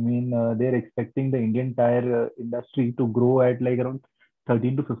 I mean, they're expecting the Indian tire industry to grow at like around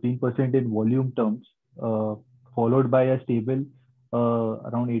 13 to 15% in volume terms, followed by a stable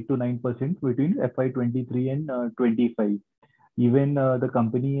around 8 to 9% between FY23 and 25. Even the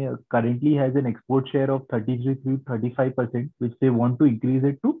company currently has an export share of 33 to 35%, which they want to increase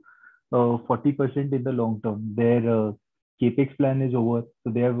it to 40% in the long term. Their capex plan is over,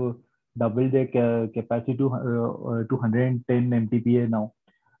 so they have doubled their capacity to 110 MTPA now.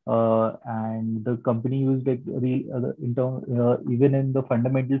 And the company used like even in the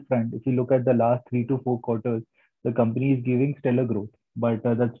fundamental front, if you look at the last 3 to 4 quarters, the company is giving stellar growth, but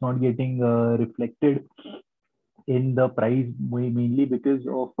that's not getting reflected in the price, mainly because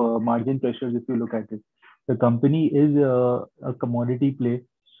of margin pressures. If you look at it, the company is a commodity play,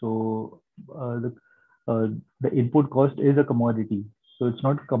 so the input cost is a commodity, so it's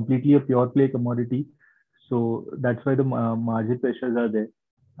not completely a pure play commodity. So that's why the margin pressures are there.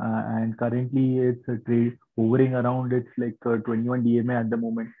 And currently it's a trade hovering around, it's like 21 DMA at the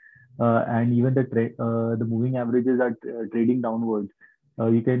moment, and even the moving averages are trading downwards.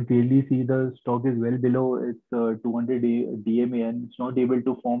 You can clearly see the stock is well below its 200 DMA, and it's not able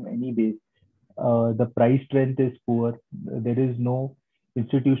to form any base. The price strength is poor. There is no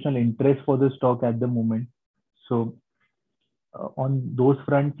institutional interest for the stock at the moment. So on those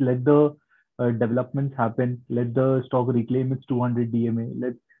fronts, let the developments happen. Let the stock reclaim its 200 DMA.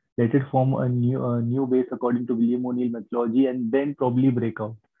 Let it form a new base according to William O'Neill methodology, and then probably break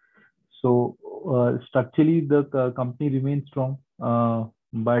out. So structurally the company remains strong,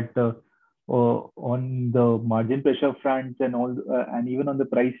 but on the margin pressure front and all, and even on the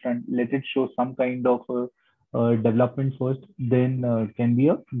price front, let it show some kind of development first, then can be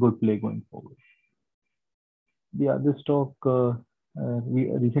a good play going forward. The other stock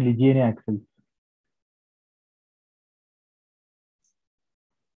recently, GNA Axle.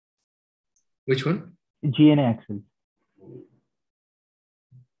 Which one? GNA Axle.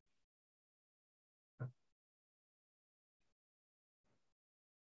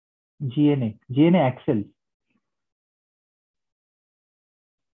 GNA Axle.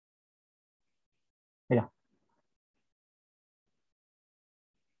 Yeah.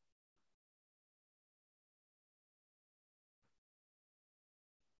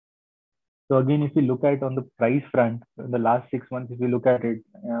 So again, if you look at on the price front, in the last 6 months, if you look at it,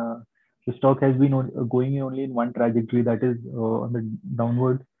 the stock has been going only in one trajectory, that is on the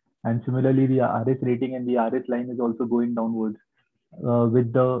downwards. And similarly, the RS rating and the RS line is also going downwards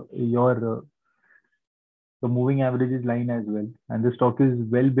with the moving averages line as well. And the stock is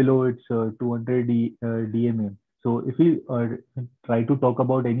well below its 200 DMA. So if we try to talk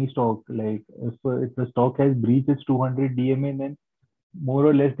about any stock, like if the stock has breached its 200 DMA, then more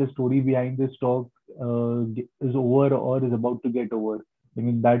or less the story behind the stock is over or is about to get over. I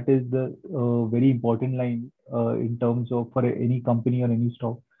mean, that is the very important line in terms of for any company or any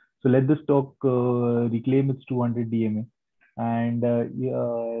stock. So let the stock reclaim its 200 DMA. And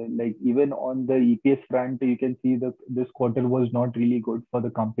like even on the EPS front, you can see that this quarter was not really good for the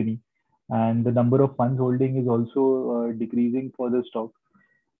company. And the number of funds holding is also decreasing for the stock.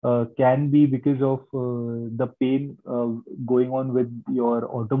 Can be because of the pain going on with your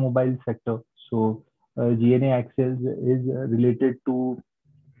automobile sector. So GNA Axles is related to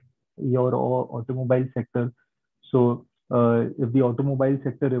your automobile sector. So if the automobile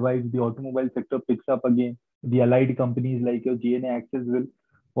sector revives, the automobile sector picks up again, the allied companies like your GNA Axles will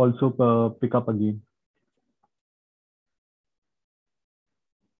also pick up again.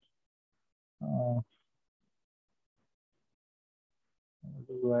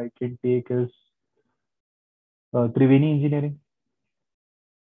 I can take as Triveni Engineering.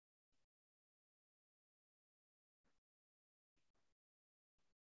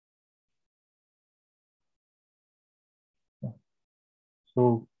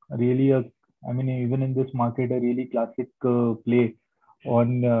 So really, I mean, even in this market, a really classic play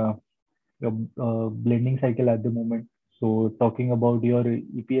on your blending cycle at the moment. So talking about your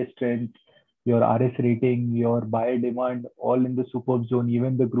EPS strength, your RS rating, your buyer demand, all in the superb zone,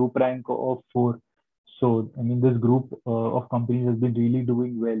 even the group rank of 4. So I mean, this group of companies has been really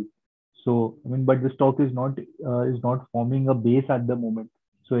doing well. So I mean, but the stock is not forming a base at the moment.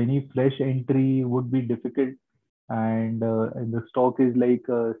 So any fresh entry would be difficult, and the stock is like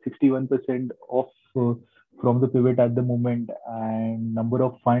 61% off from the pivot at the moment, and number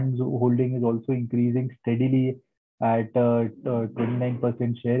of funds holding is also increasing steadily at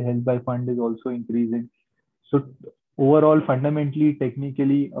 29%. Share held by fund is also increasing. So overall, fundamentally,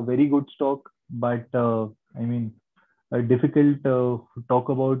 technically, a very good stock, but I mean, difficult to talk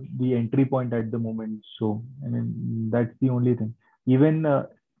about the entry point at the moment. So I mean, that's the only thing. Even in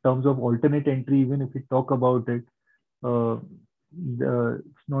terms of alternate entry, even if we talk about it,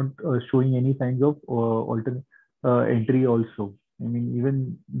 it's not showing any signs of alternate entry also. I mean,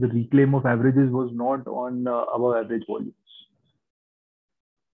 even the reclaim of averages was not on above average volumes.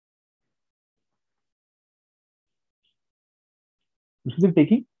 You should be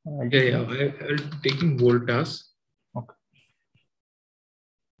taking? I'm taking Voltas. Okay.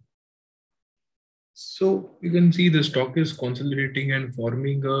 So you can see the stock is consolidating and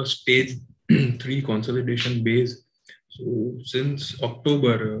forming a stage 3 consolidation base. So since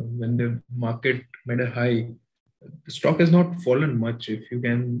October, when the market made a high, the stock has not fallen much. If you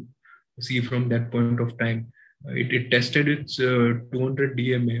can see from that point of time, it tested its 200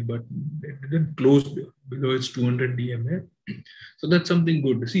 DMA, but it didn't close below its 200 DMA. So that's something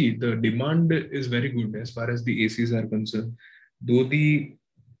good. See, the demand is very good as far as the ACs are concerned. Though the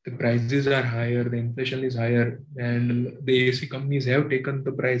prices are higher, the inflation is higher, and the AC companies have taken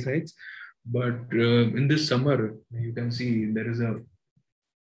the price hikes. But in this summer, you can see there is a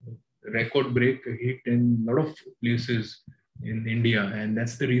record break hit in a lot of places in India, and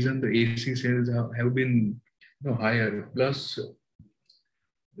that's the reason the AC sales have been higher. Plus,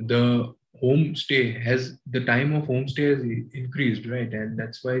 the time of homestay has increased, right? And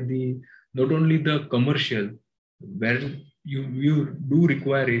that's why not only the commercial where you do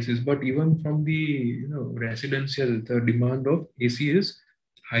require ACs, but even from the residential, the demand of AC is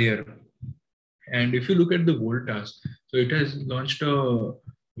higher. And if you look at the Voltas, so it has launched a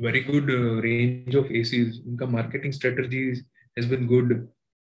very good range of ACs. Inka marketing strategies has been good.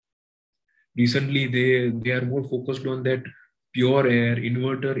 Recently, they are more focused on that pure air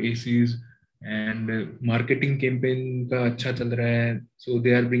inverter ACs, and marketing campaign ka acha chal raha hai. So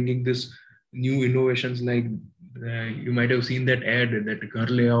they are bringing this new innovations like you might have seen that ad, that ghar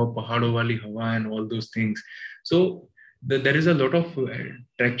le aao pahadon wali hawa and all those things. So there is a lot of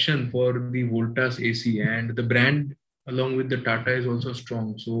traction for the Voltas AC, and the brand along with the Tata is also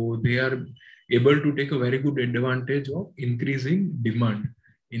strong. So they are able to take a very good advantage of increasing demand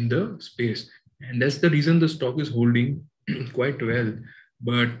in the space, and that's the reason the stock is holding quite well.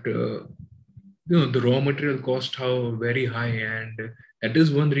 But the raw material cost how very high, and that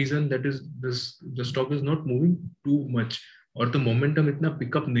is one reason that is this the stock is not moving too much, or the momentum itna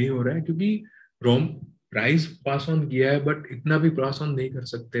pick up nahi ho raha hai, kyunki raw price pass on kiya hai, but itna bhi pass on nahi kar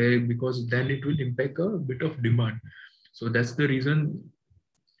sakte because then it will impact a bit of demand. So that's the reason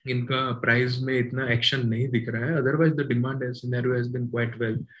इनका price में इतना action नहीं दिख रहा है. Otherwise the demand scenario has been quite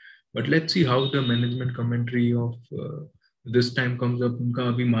well, but let's see how the management commentary of this time comes up. उनका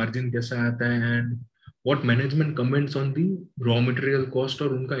अभी margin कैसा आता है, and what management comments on the raw material cost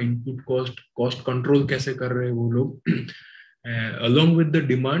और उनका input cost control कैसे कर रहे हैं वो लोग along with the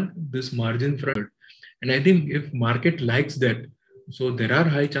demand, this margin front. And I think if market likes that, so there are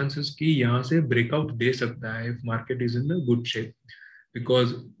high chances कि यहाँ से breakout दे सकता है if market is in a good shape,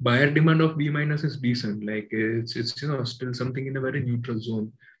 because buyer demand of B minus is decent. Like it's still something in a very neutral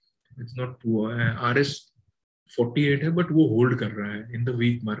zone. It's not poor. RS 48 है, but वो hold कर रहा है in the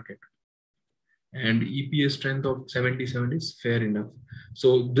weak market. And EPS strength of 77 is fair enough.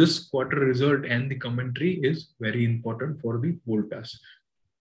 So this quarter result and the commentary is very important for the Voltas.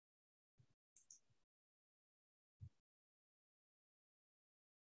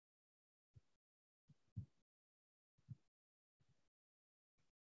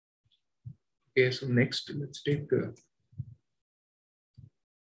 Okay, so next let's take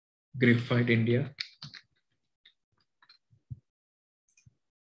Graphite India.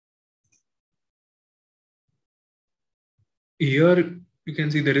 Here you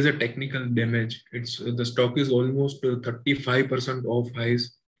can see there is a technical damage. It's the stock is almost 35% off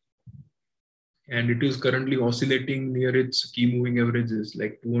highs, and it is currently oscillating near its key moving averages,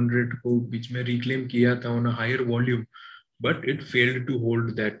 like 200 को बीच में reclaim किया था on a higher volume, but it failed to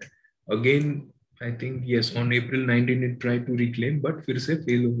hold that. Again, I think yes, on April 19 it tried to reclaim, but फिर से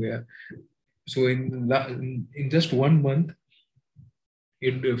fail हो गया. So in just 1 month,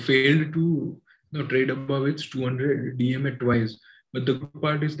 it failed to trade above its 200 DMA twice. But the good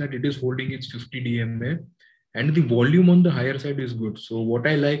part is that it is holding its 50 DMA, and the volume on the higher side is good. So what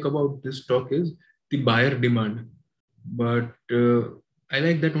I like about this stock is the buyer demand. But I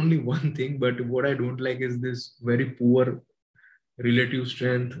like that only one thing. But what I don't like is this very poor relative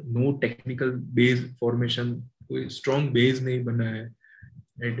strength, no technical base formation, कोई strong base नहीं बना है.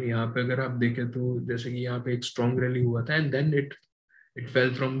 Right? यहाँ पे अगर आप देखें तो जैसे कि यहाँ पे एक strong rally हुआ था, and then it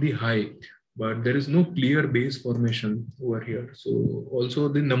fell from the high, but there is no clear base formation over here. So also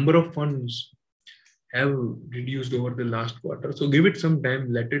the number of funds have reduced over the last quarter. So give it some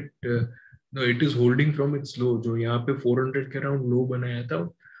time, let it no, it is holding from its low. जो यहाँ पे 400 के around low बनाया था,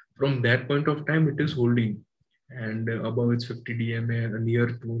 from that point of time it is holding, and above its 50 DMA near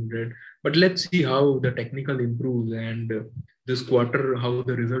 200. But let's see how the technical improves, and this quarter how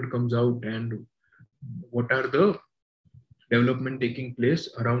the result comes out, and what are the development taking place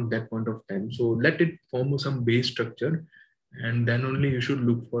around that point of time. So let it form some base structure, and then only you should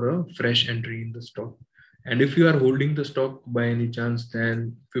look for a fresh entry in the stock. And if you are holding the stock by any chance,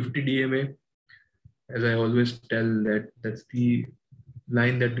 then 50 DMA, as I always tell, that's the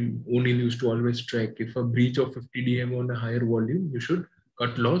line that O'Neill used to always track. If a breach of 50 DMA on a higher volume, you should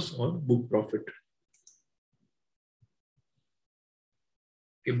cut loss or book profit.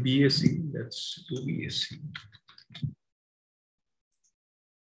 Okay, BSC, let's do BSC.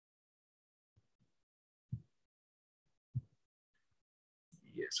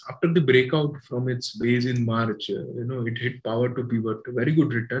 After the breakout from its base in March, it hit power to pivot, very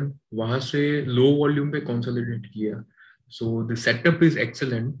good return. वहां से low volume पे consolidate किया. So the setup is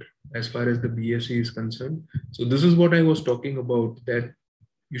excellent as far as the BSC is concerned. So this is what I was talking about, that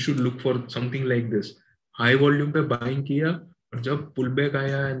you should look for something like this. High volume पे buying किया, और जब pullback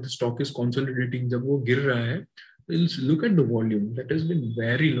आया and the stock is consolidating, जब वो गिर रहा है, look at the volume. That has been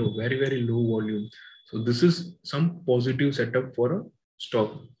very low, very, very low volume. So this is some positive setup for a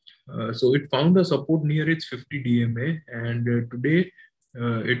stock. So it found a support near its 50 DMA, and today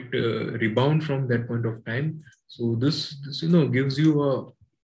it rebound from that point of time. So this gives you a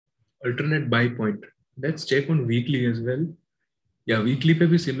alternate buy point. Let's check on weekly as well. या weekly पे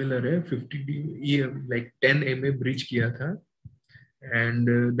भी similar है 50 like 10 MA breach किया था and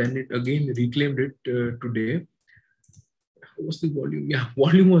then it again reclaimed it today. What's the volume? Yeah,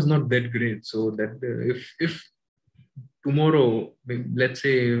 volume was not that great. So that if tomorrow, let's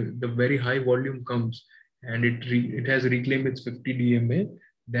say the very high volume comes and it has reclaimed its 50 DMA,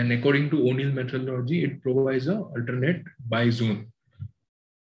 then according to O'Neill methodology, it provides a alternate buy zone.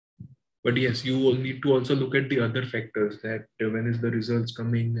 But yes, you will need to also look at the other factors, that when is the results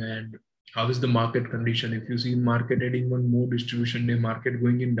coming and how is the market condition. If you see market adding one more distribution day, market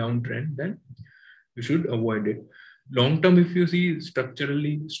going in downtrend, then you should avoid it. Long term, if you see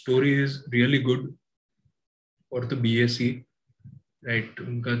structurally, story is really good for the BSE, right?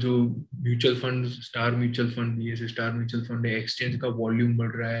 उनका जो mutual fund, star mutual fund, BSE star mutual fund है, exchange का volume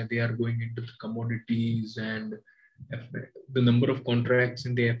बढ़ रहा है, they are going into the commodities and the number of contracts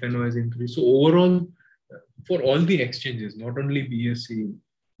in the FNO has increased. So overall, for all the exchanges, not only BSE,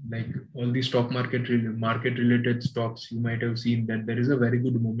 like all the stock market related stocks, you might have seen that there is a very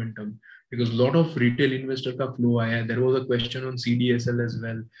good momentum because a lot of retail investor ka flow aaya. There was a question on CDSL as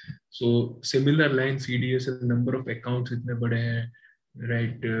well. So similar line, CDSL number of accounts itne bade hain,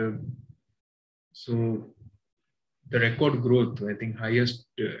 right? So the record growth, I think highest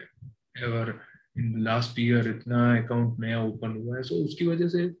ever in the last year, इतना account नया open हुआ है. So उसकी वजह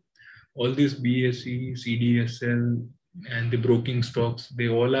से all these BSE, CDSL and the broking stocks, they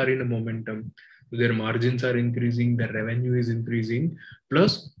all are in a momentum. So their margins are increasing, their revenue is increasing,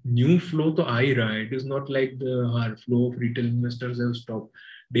 plus new flow to aa hi raha hai. It is not like the flow of retail investors have stopped.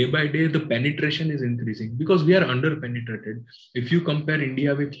 Day by day, the penetration is increasing because we are under penetrated. If you compare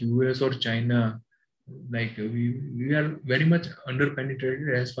India with US or China, like we are very much under penetrated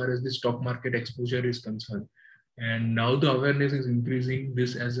as far as the stock market exposure is concerned. And now the awareness is increasing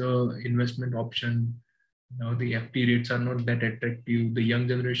this as a investment option. Now the FT rates are not that attractive. The young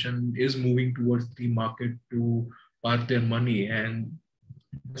generation is moving towards the market to park their money, and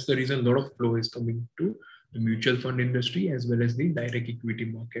that's the reason a lot of flow is coming to the mutual fund industry as well as the direct equity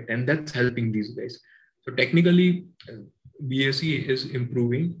market, and that's helping these guys. So technically, BSE is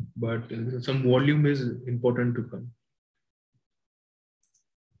improving, but some volume is important to come.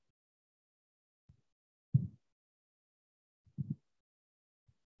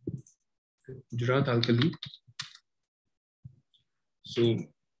 Gujarat Alkali. So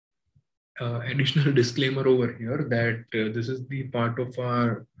additional disclaimer over here that this is the part of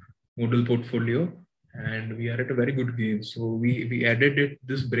our model portfolio and we are at a very good gain. So we added it,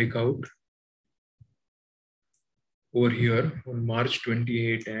 this breakout over here on March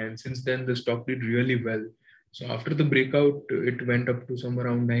 28, and since then the stock did really well. So after the breakout, it went up to somewhere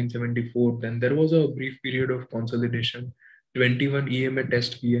around 974. Then there was a brief period of consolidation, 21 EMA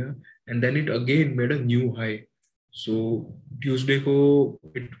test kiya, and then it again made a new high. So Tuesday ko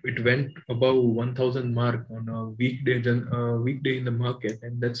it went above 1000 mark on a weekday in the market,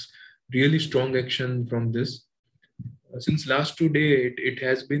 and that's really strong action from this. Since last 2 days, it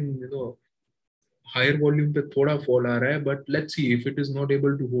has been, higher volume पे थोड़ा fall आ रहा है, but let's see if it is not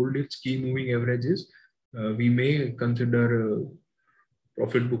able to hold its key moving averages, we may consider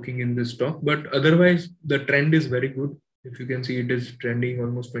profit booking in this stock. But otherwise, the trend is very good. If you can see, it is trending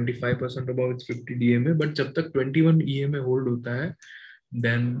almost 25% above its 50 DMA. But जब तक 21 EMA hold होता है,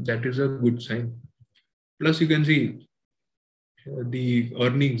 then that is a good sign. Plus, you can see the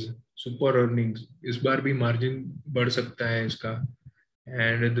earnings, super earnings. इस बार भी margin बढ़ सकता है इसका.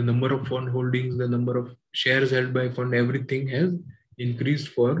 And the number of fund holdings, the number of shares held by fund, everything has increased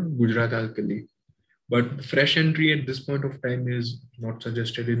for Gujarat Alkali. But fresh entry at this point of time is not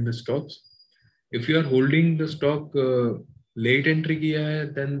suggested in the stocks. If you are holding the stock late entry kiya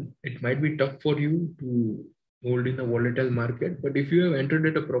hai, then it might be tough for you to hold in a volatile market. But if you have entered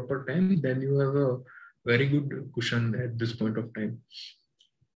at a proper time, then you have a very good cushion at this point of time.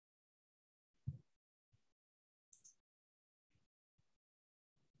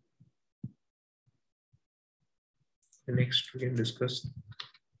 Next, we can discuss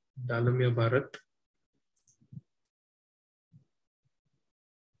Dalmia Bharat.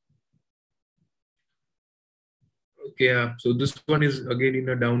 Okay, yeah. So this one is again in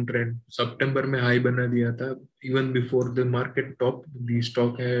a downtrend. September में high बना दिया था. Even before the market top, the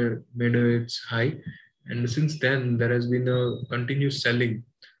stock had made its high, and since then there has been a continuous selling.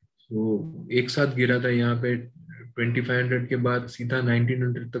 So एक साथ गिरा था यहाँ पे 2500 के बाद सीधा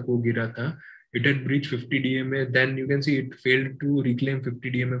 1900 तक वो गिरा था. It had breached 50 DMA. Then you can see it failed to reclaim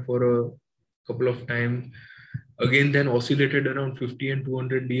 50 DMA for a couple of times. Again, then oscillated around 50 and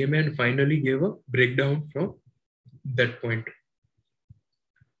 200 DMA and finally gave a breakdown from that point.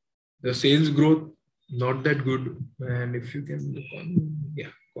 The sales growth not that good. And if you can look on,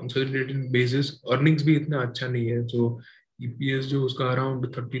 yeah, consolidated basis, earnings भी इतना अच्छा नहीं है. So EPS जो उसका around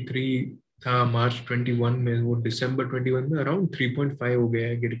 33 था March 21 में, वो December 21 में around 3.5 हो गया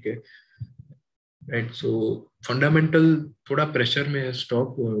है गिर के. Right, so fundamental थोड़ा pressure में है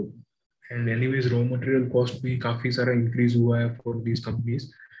stock, and anyways raw material cost भी काफी सारा increase हुआ है for these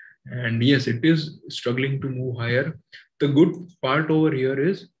companies, and yes it is struggling to move higher. The good part over here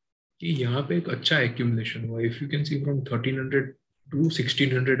is कि यहाँ पे एक अच्छा accumulation हुआ. If you can see from 1300 to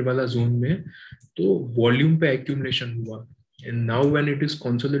 1600 वाला zone में, तो volume पे accumulation हुआ, and now when it is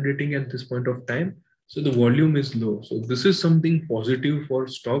consolidating at this point of time, so the volume is low. So this is something positive for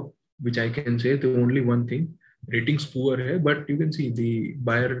stock, which I can say. The only one thing, ratings poor hai, but you can see the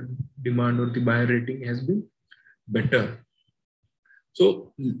buyer demand or the buyer rating has been better.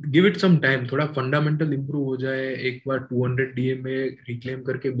 So give it some time, थोड़ा fundamental improve हो जाए, एक बार 200 DA में reclaim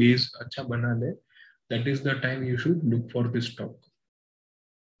करके base अच्छा बना ले, that is the time you should look for this stock.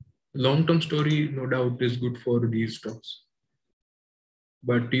 Long term story no doubt is good for these stocks,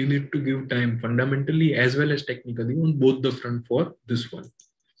 but you need to give time fundamentally as well as technically on both the front for this one.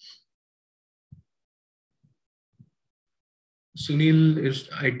 Sunil is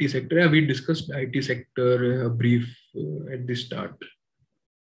IT sector. Yeah, we discussed IT sector brief at the start.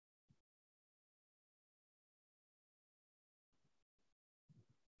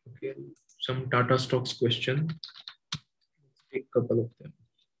 Okay, some Tata stocks question. Let's take a couple of them.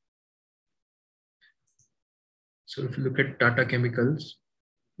 So if you look at Tata Chemicals,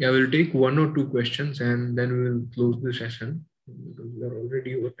 yeah, we'll take one or two questions and then we will close the session because we are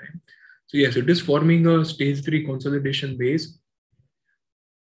already over time. So yes, it is forming a stage 3 consolidation base.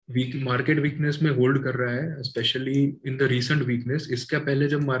 Week market weakness में hold कर रहा है, specially in the recent weakness. इसका पहले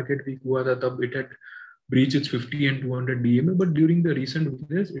जब market week हुआ था तब it had breached its 50 and 200 DMA, but during the recent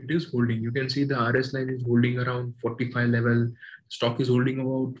weakness it is holding. You can see the RS line is holding around 45 level, stock is holding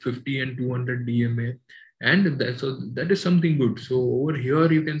about 50 and 200 DMA, and that is something good. So over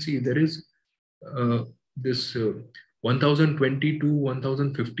here you can see there is this 1020 to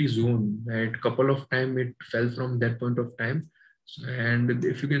 1050 zone. At couple of time it fell from that point of time, and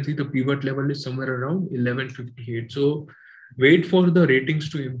if you can see the pivot level is somewhere around 1158. So wait for the ratings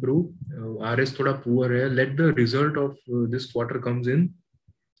to improve. RS thoda poor hai. Let the result of this quarter comes in,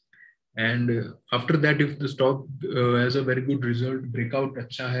 and after that if the stock has a very good result, breakout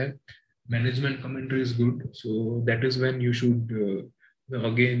acha hai, management commentary is good, so that is when you should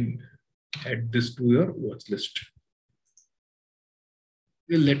again add this to your watch list.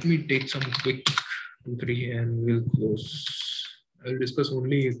 Well, let me take some quick 2-3 and we'll close. I'll discuss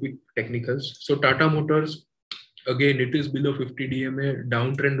only quick technicals. So Tata Motors, again it is below 50 DMA,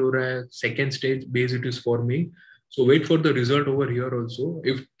 downtrend ho raha hai, second stage base it is forming, so wait for the result over here also.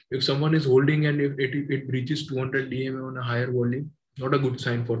 If someone is holding and if it breaches 200 DMA on a higher volume, not a good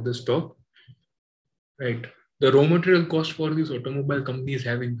sign for the stock, right? The raw material cost for these automobile companies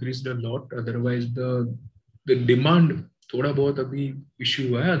have increased a lot. Otherwise the demand thoda bahut abhi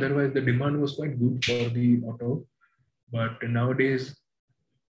issue hai, otherwise the demand was quite good for the auto, but nowadays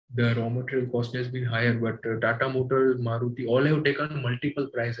the raw material cost has been higher. But Tata Motors, Maruti, all have taken multiple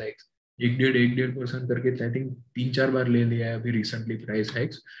price hikes. 1.5% करके I think 3-4 बार ले लिया है अभी recently price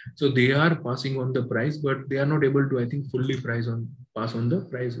hikes. So they are passing on the price, but they are not able to, I think, fully pass on the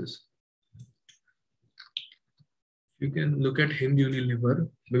prices. You can look at Unilever,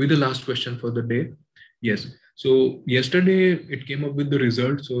 maybe the last question for the day. Yes. So yesterday it came up with the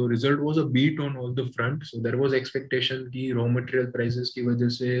result. So result was a beat on all the front. So there was expectation कि raw material prices की वजह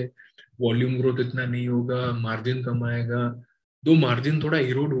से volume growth इतना नहीं होगा, margin कम आएगा. Though margin थोड़ा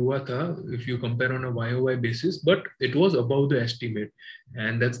erode हुआ था if you compare on a YOY basis, but it was above the estimate,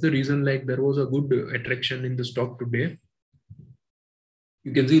 and that's the reason like there was a good attraction in the stock today.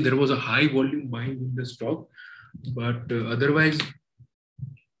 You can see there was a high volume buying in the stock, but otherwise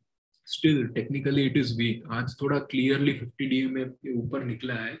still technically it is weak. आज थोड़ा clearly 50 DMA के ऊपर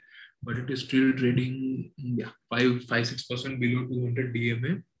निकला है, but it is still trading 5-6% below 200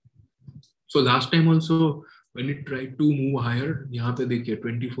 DMA. So last time also when it tried to move higher, यहाँ पे देखिए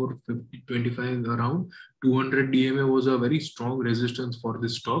 24-25 around 200 DMA was a very strong resistance for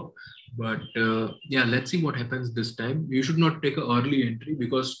this stock. But yeah, let's see what happens this time. You should not take an early entry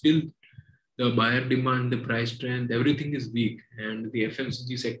because still the buyer demand, the price trend, everything is weak, and the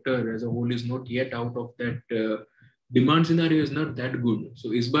FMCG sector as a whole is not yet out of that. Demand scenario is not that good.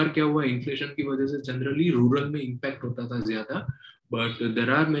 So इस बार क्या हुआ, inflation की वजह से generally rural में impact होता था ज़्यादा, but there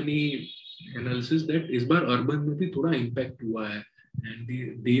are many analysis that इस बार urban में भी थोड़ा impact हुआ है, and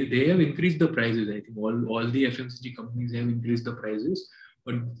they have increased the prices. I think all the FMCG companies have increased the prices,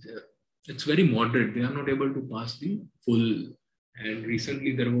 but it's very moderate. They are not able to pass the full. And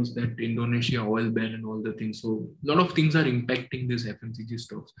recently there was that Indonesia oil ban and all the things. So a lot of things are impacting this FMCG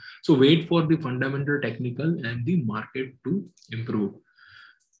stocks. So wait for the fundamental, technical, and the market to improve.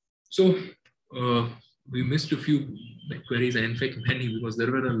 So we missed a few queries, in fact many, because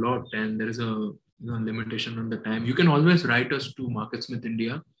there were a lot, and there is a limitation on the time. You can always write us to MarketSmith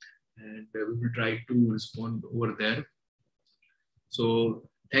India, and we will try to respond over there. So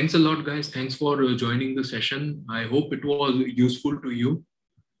thanks a lot, guys. Thanks for joining the session. I hope it was useful to you.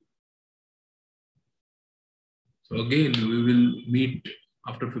 So again, we will meet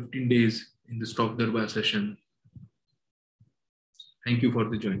after 15 days in the Stock Durbar session. Thank you for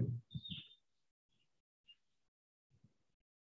the joining.